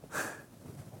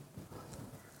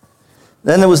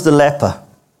 Then there was the leper.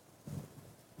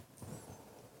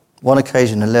 One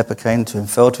occasion a leper came to him,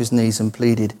 fell to his knees and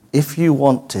pleaded, "If you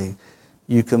want to,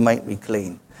 you can make me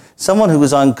clean." Someone who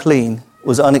was unclean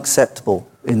was unacceptable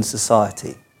in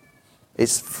society. It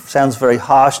sounds very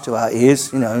harsh to our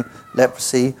ears, you know,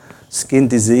 leprosy, skin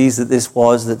disease that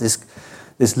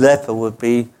this leper would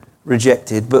be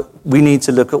rejected, but we need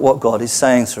to look at what God is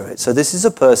saying through it. So this is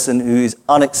a person who is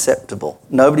unacceptable.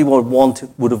 Nobody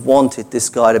would have wanted this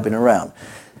guy to have been around.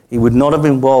 He would not have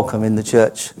been welcome in the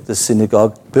church, the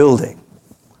synagogue building.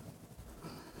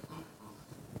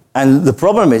 And the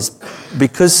problem is,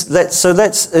 because let's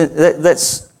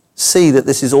see that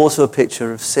this is also a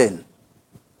picture of sin,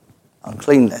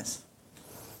 uncleanness.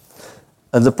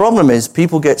 And the problem is,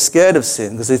 people get scared of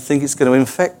sin because they think it's going to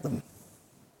infect them.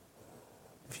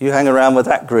 If you hang around with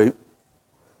that group,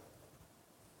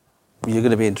 you're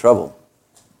going to be in trouble.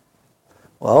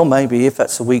 Well, maybe if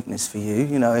that's a weakness for you,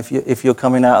 you know, if you're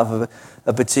coming out of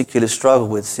a particular struggle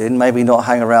with sin, maybe not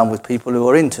hang around with people who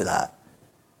are into that.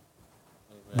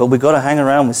 But we've got to hang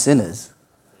around with sinners,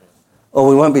 or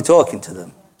we won't be talking to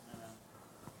them.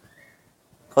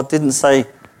 God didn't say,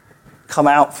 come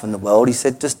out from the world. He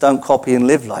said, just don't copy and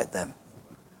live like them.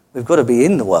 We've got to be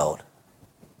in the world.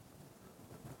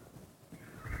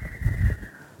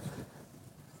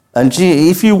 And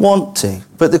if you want to.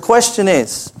 But the question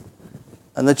is,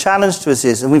 and the challenge to us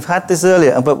is, and we've had this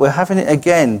earlier, but we're having it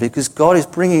again because God is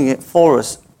bringing it for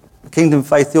us, Kingdom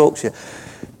Faith Yorkshire.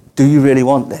 Do you really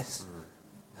want this?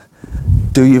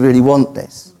 Do you really want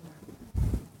this?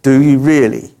 Do you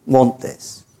really want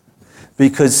this?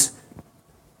 Because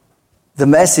the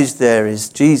message there is,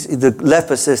 Jesus, the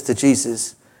leper says to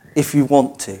Jesus, if you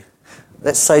want to.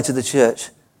 Let's say to the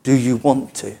church, do you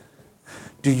want to?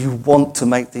 Do you want to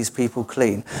make these people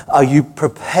clean? Are you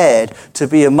prepared to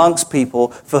be amongst people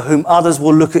for whom others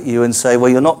will look at you and say, well,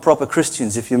 you're not proper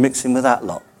Christians if you're mixing with that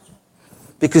lot?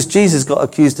 Because Jesus got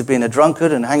accused of being a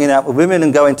drunkard and hanging out with women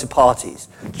and going to parties.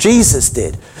 Jesus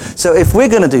did. So if we're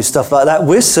going to do stuff like that,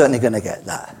 we're certainly going to get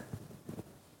that.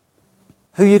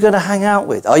 Who are you going to hang out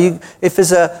with? If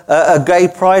there's a gay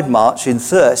pride march in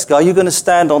Thirsk, are you going to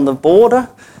stand on the border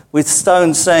with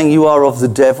stones saying you are of the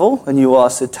devil and you are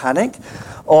satanic?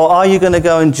 Or are you going to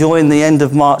go and join the end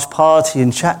of March party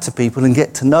and chat to people and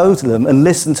get to know them and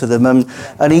listen to them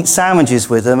and eat sandwiches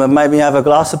with them and maybe have a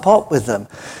glass of pop with them?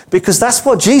 Because that's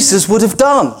what Jesus would have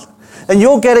done. And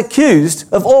you'll get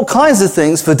accused of all kinds of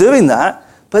things for doing that,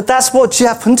 but that's what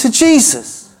happened to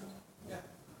Jesus.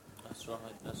 That's right.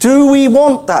 Do we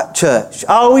want that, church?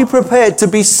 Are we prepared to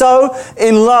be so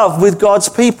in love with God's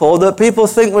people that people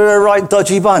think we're a right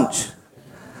dodgy bunch?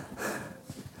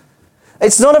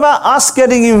 It's not about us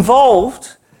getting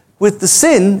involved with the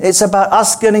sin, it's about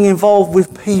us getting involved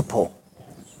with people.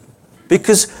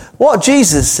 Because what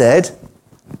Jesus said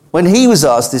when he was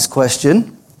asked this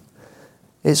question,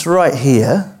 it's right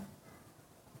here.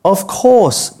 Of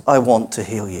course I want to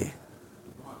heal you.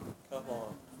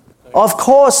 Of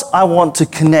course I want to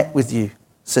connect with you,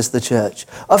 says the church.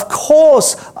 Of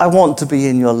course I want to be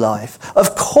in your life.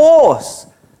 Of course.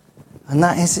 And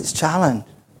that is its challenge.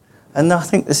 And I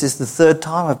think this is the third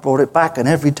time I've brought it back, and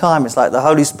every time it's like the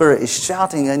Holy Spirit is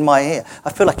shouting in my ear.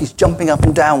 I feel like he's jumping up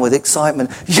and down with excitement.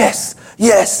 Yes,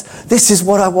 yes, this is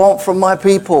what I want from my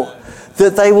people.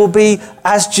 That they will be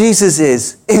as Jesus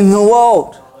is in the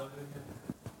world.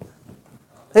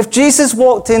 If Jesus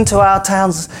walked into our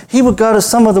towns, he would go to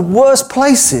some of the worst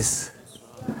places.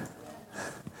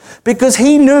 Because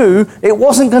he knew it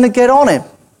wasn't going to get on him.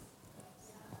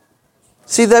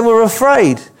 See, they were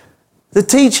afraid.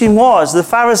 The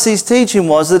Pharisees' teaching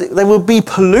was that they would be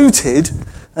polluted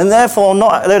and therefore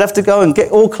they'd have to go and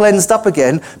get all cleansed up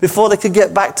again before they could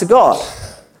get back to God,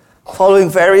 following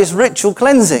various ritual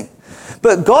cleansing.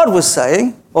 But God was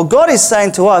saying, or God is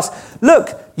saying to us, look,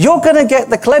 you're going to get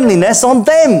the cleanliness on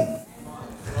them.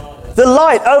 The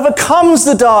light overcomes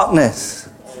the darkness.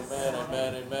 Amen,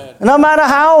 amen, amen. No matter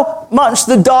how much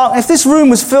the dark, if this room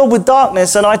was filled with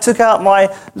darkness and I took out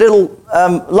my little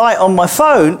light on my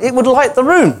phone, it would light the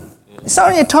room. It's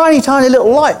only a tiny, tiny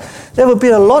little light. There would be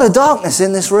a lot of darkness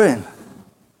in this room.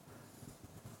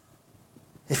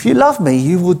 If you love me,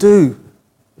 you will do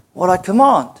what I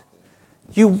command.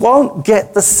 You won't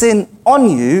get the sin on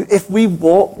you if we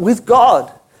walk with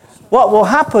God. What will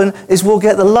happen is we'll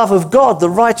get the love of God, the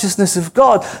righteousness of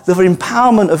God, the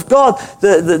empowerment of God,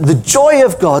 the joy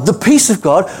of God, the peace of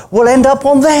God will end up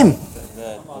on them.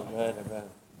 Amen, amen, amen.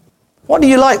 What do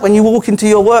you like when you walk into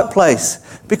your workplace?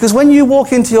 Because when you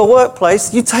walk into your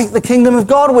workplace, you take the kingdom of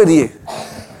God with you.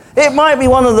 It might be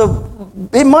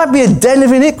it might be a den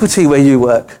of iniquity where you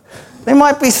work. There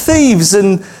might be thieves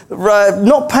and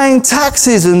not paying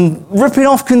taxes and ripping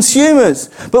off consumers.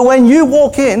 But when you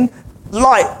walk in,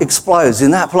 light explodes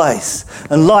in that place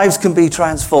and lives can be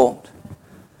transformed.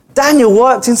 Daniel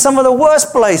worked in some of the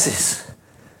worst places.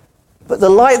 But the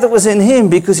light that was in him,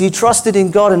 because he trusted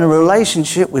in God and a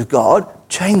relationship with God,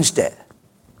 changed it.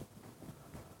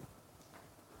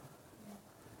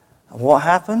 And what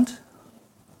happened?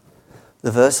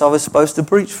 The verse I was supposed to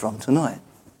preach from tonight.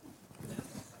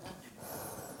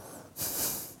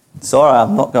 Sorry,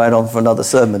 I'm not going on for another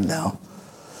sermon now.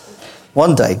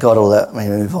 One day God will let me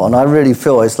move on. I really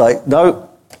feel it's like, no,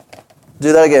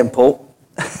 do that again, Paul.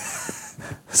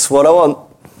 That's what I want.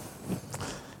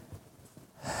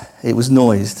 It was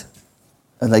noised,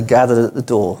 and they gathered at the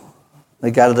door. They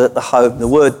gathered at the home. The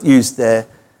word used there,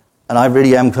 and I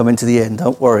really am coming to the end,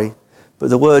 don't worry.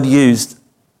 But the word used,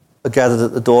 gathered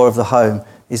at the door of the home,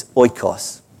 is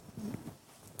oikos,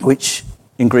 which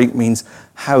in Greek means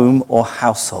home or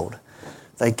household.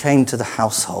 They came to the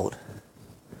household.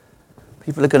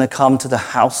 People are going to come to the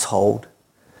household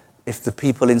if the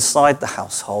people inside the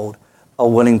household are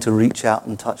willing to reach out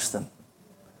and touch them,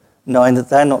 knowing that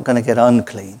they're not going to get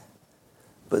unclean,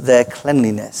 but their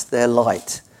cleanliness, their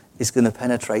light, is going to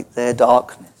penetrate their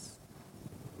darkness.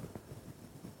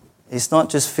 It's not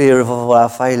just fear of our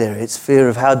failure, it's fear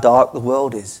of how dark the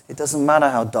world is. It doesn't matter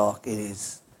how dark it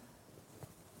is.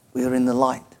 We are in the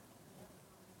light.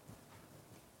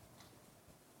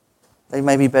 They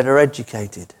may be better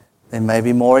educated. They may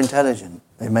be more intelligent.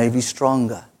 They may be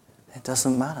stronger. It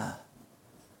doesn't matter.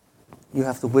 You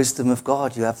have the wisdom of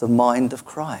God. You have the mind of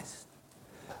Christ.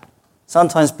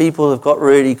 Sometimes people have got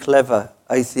really clever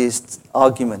atheist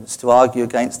arguments to argue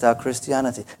against our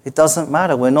Christianity. It doesn't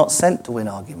matter. We're not sent to win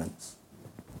arguments.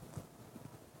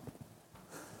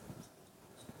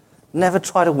 Never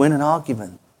try to win an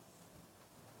argument.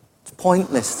 It's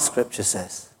pointless, the scripture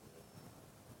says.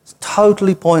 It's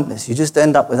totally pointless. You just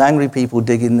end up with angry people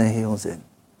digging their heels in.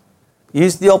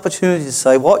 Use the opportunity to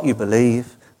say what you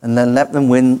believe and then let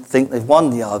them think they've won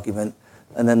the argument,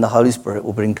 and then the Holy Spirit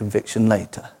will bring conviction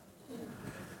later.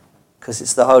 Because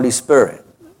it's the Holy Spirit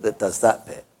that does that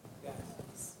bit.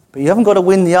 But you haven't got to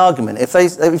win the argument.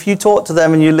 If you talk to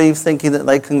them and you leave thinking that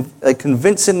they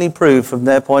convincingly prove from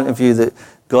their point of view that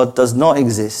God does not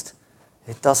exist,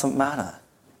 it doesn't matter.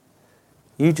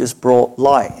 You just brought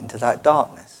light into that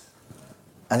darkness.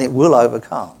 And it will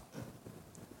overcome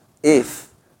if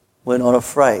we're not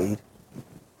afraid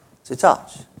to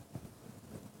touch.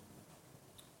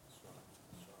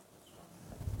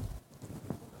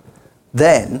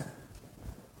 Then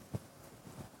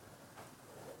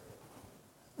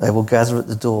they will gather at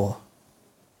the door.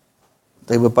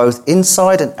 They were both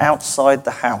inside and outside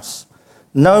the house.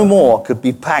 No more could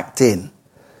be packed in.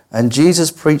 And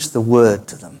Jesus preached the word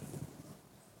to them.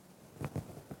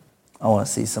 I want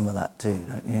to see some of that too,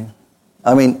 don't you?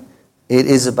 I mean, it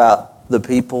is about the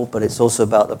people, but it's also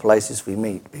about the places we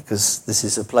meet, because this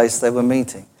is a place they were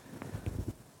meeting.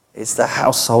 It's the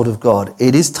household of God.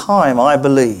 It is time, I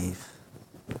believe.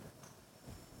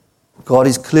 God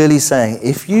is clearly saying,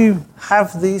 if you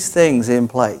have these things in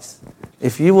place,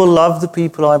 if you will love the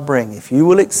people I bring, if you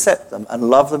will accept them and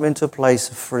love them into a place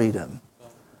of freedom,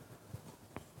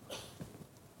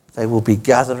 they will be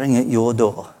gathering at your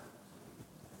door.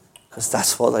 Because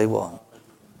that's what they want.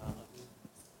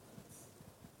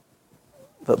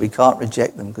 But we can't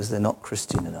reject them because they're not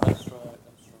Christian enough. That's right.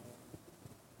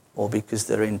 Or because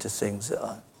they're into things that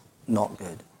are not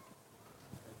good.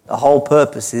 The whole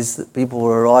purpose is that people will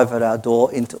arrive at our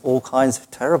door into all kinds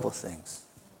of terrible things.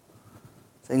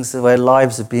 Things where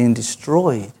lives are being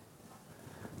destroyed.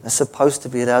 They're supposed to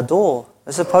be at our door.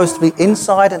 They're supposed to be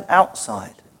inside and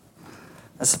outside.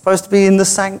 They're supposed to be in the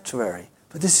sanctuary.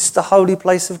 But this is the holy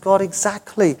place of God,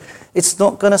 exactly. It's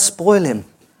not going to spoil him.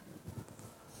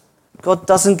 God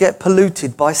doesn't get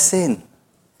polluted by sin.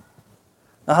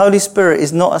 The Holy Spirit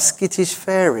is not a skittish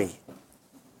fairy.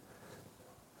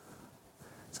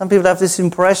 Some people have this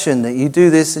impression that you do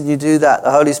this and you do that.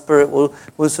 The Holy Spirit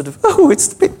will sort of, oh,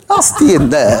 it's a bit nasty in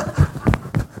there.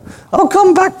 I'll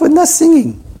come back when they're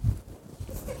singing.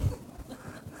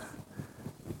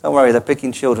 Don't worry, they're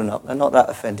picking children up. They're not that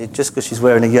offended just because she's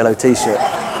wearing a yellow t-shirt.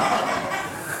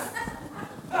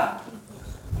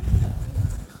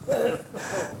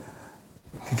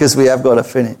 Because we have got to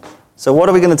finish. So what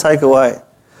are we going to take away?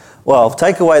 Well,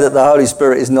 take away that the Holy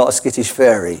Spirit is not a skittish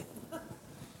fairy.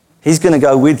 He's going to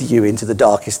go with you into the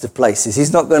darkest of places.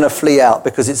 He's not going to flee out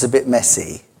because it's a bit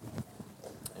messy.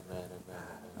 Amen.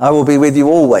 I will be with you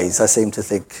always, I seem to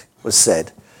think was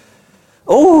said.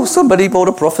 Oh, somebody brought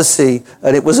a prophecy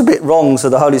and it was a bit wrong, so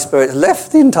the Holy Spirit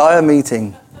left the entire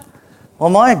meeting. Well,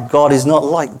 my God is not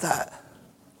like that.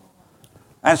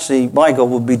 Actually, my God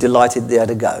would be delighted they had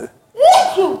to go.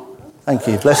 Thank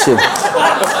you. Bless you.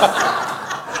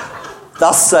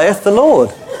 Thus saith the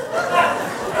Lord.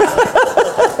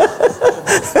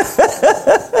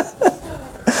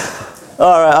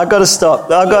 All right, I've got to stop.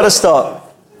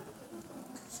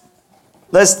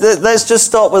 Let's just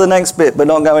stop with the next bit, but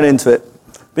not going into it.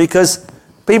 Because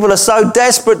people are so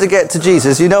desperate to get to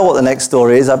Jesus. You know what the next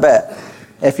story is, I bet.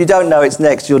 If you don't know it's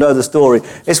next, you'll know the story.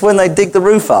 It's when they dig the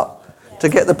roof up to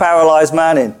get the paralyzed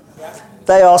man in.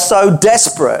 They are so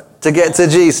desperate to get to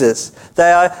Jesus.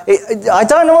 I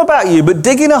don't know about you, but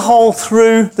digging a hole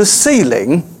through the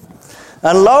ceiling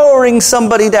and lowering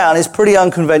somebody down is pretty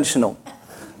unconventional.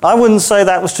 I wouldn't say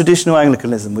that was traditional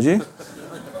Anglicanism, would you?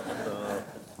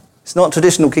 It's not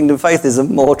traditional Kingdom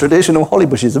Faithism or traditional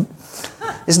Hollybushism.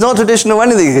 It's not traditional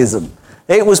anythingism.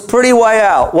 It was pretty way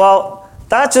out. Well,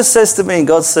 that just says to me,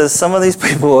 God says, some of these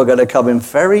people are going to come in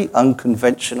very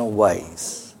unconventional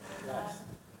ways.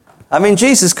 I mean,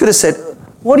 Jesus could have said,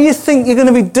 what do you think you're going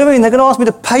to be doing? They're going to ask me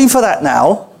to pay for that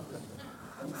now.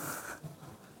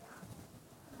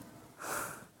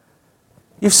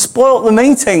 You've spoilt the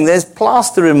meeting. There's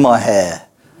plaster in my hair.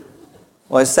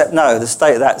 Well, except no, the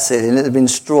state of that ceiling, it had been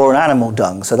straw and animal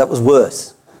dung, so that was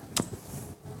worse.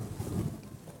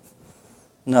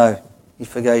 No, he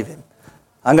forgave him.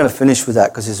 I'm going to finish with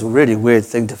that because it's a really weird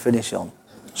thing to finish on.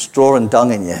 Straw and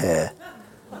dung in your hair.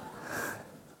 But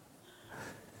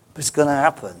it's going to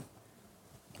happen.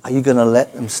 Are you going to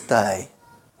let them stay?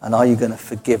 And are you going to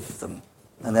forgive them?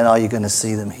 And then are you going to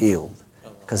see them healed?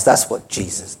 Because that's what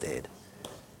Jesus did.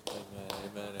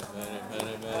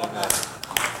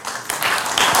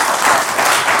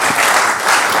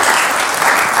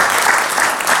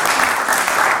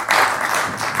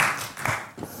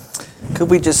 Could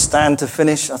we just stand to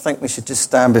finish? I think we should just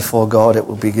stand before God. It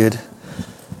would be good.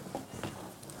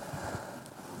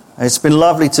 It's been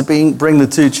lovely to bring the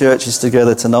two churches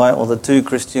together tonight, or the two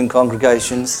Christian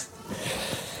congregations.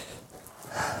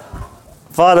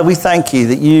 Father, we thank you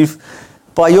that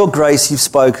by your grace, you've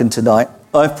spoken tonight.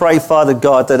 I pray, Father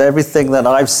God, that everything that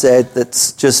I've said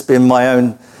that's just been my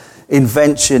own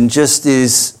invention just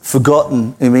is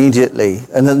forgotten immediately,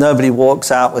 and that nobody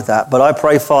walks out with that. But I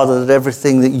pray, Father, that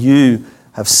everything that you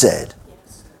have said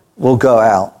will go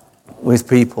out with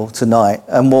people tonight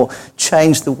and will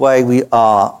change the way we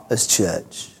are as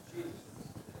church.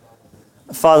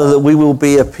 Father, that we will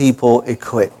be a people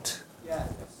equipped.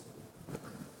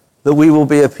 That we will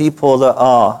be a people that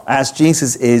are, as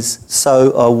Jesus is,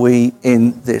 so are we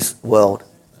in this world.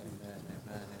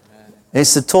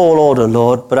 It's a tall order,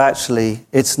 Lord, but actually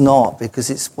it's not, because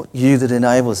it's you that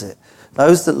enables it.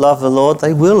 Those that love the Lord,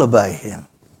 they will obey him.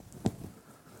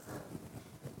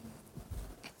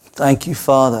 Thank you,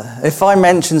 Father. If I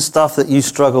mention stuff that you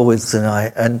struggle with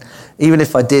tonight, and even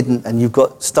if I didn't, and you've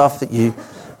got stuff that you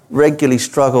regularly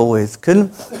struggle with,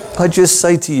 can I just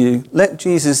say to you, let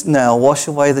Jesus now wash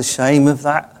away the shame of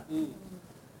that?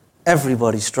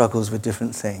 Everybody struggles with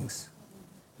different things.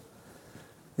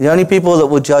 The only people that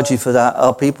will judge you for that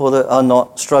are people that are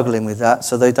not struggling with that,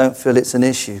 so they don't feel it's an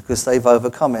issue because they've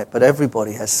overcome it. But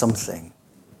everybody has something.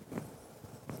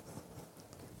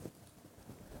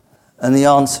 And the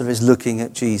answer is looking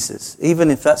at Jesus. Even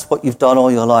if that's what you've done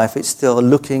all your life, it's still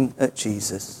looking at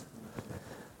Jesus.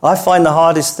 I find the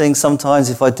hardest thing sometimes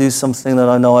if I do something that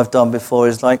I know I've done before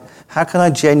is like, how can I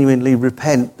genuinely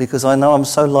repent? Because I know I'm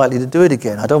so likely to do it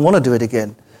again. I don't want to do it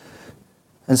again.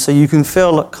 And so you can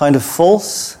feel kind of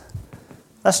false.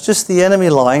 That's just the enemy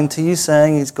lying to you,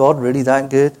 saying, is God really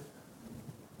that good?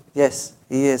 Yes,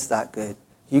 he is that good.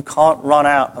 You can't run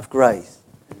out of grace.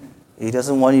 He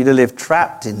doesn't want you to live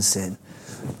trapped in sin,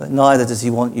 but neither does he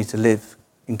want you to live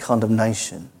in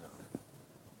condemnation.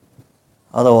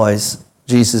 Otherwise,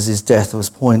 Jesus' death was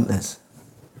pointless.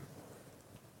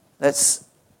 Let's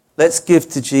give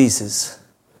to Jesus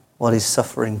what his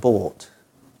suffering bought,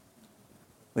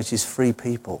 which is free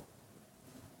people.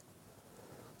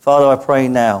 Father, I pray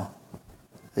now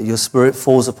that your Spirit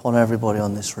falls upon everybody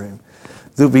on this room,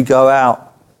 that we go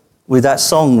out with that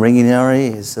song ringing in our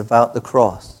ears about the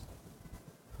cross,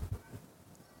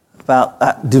 about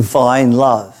that divine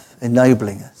love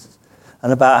enabling us,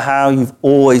 and about how you've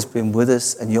always been with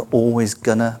us and you're always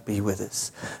gonna be with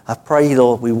us. I pray,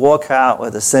 Lord, we walk out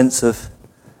with a sense of,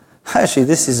 actually,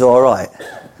 this is all right.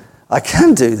 I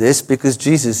can do this because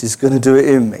Jesus is going to do it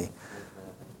in me.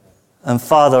 And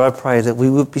Father, I pray that we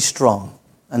would be strong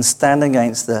and stand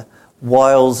against the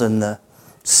wiles and the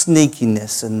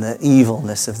sneakiness and the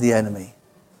evilness of the enemy.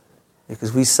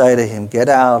 Because we say to him, get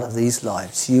out of these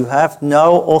lives. You have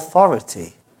no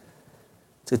authority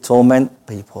to torment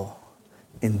people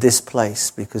in this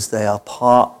place because they are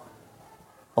part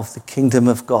of the kingdom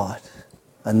of God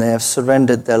and they have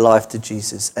surrendered their life to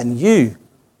Jesus. And you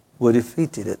were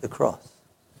defeated at the cross.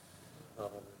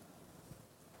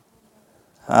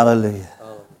 Hallelujah.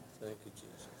 Thank you,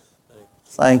 Jesus.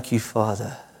 Thank you,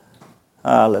 Father.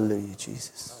 Hallelujah,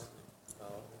 Jesus.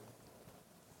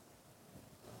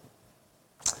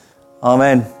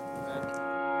 Amen.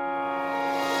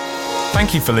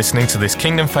 Thank you for listening to this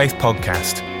Kingdom Faith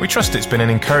podcast. We trust it's been an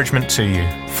encouragement to you.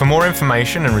 For more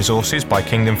information and resources by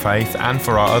Kingdom Faith and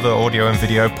for our other audio and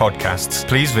video podcasts,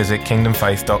 please visit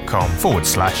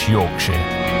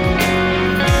kingdomfaith.com/Yorkshire.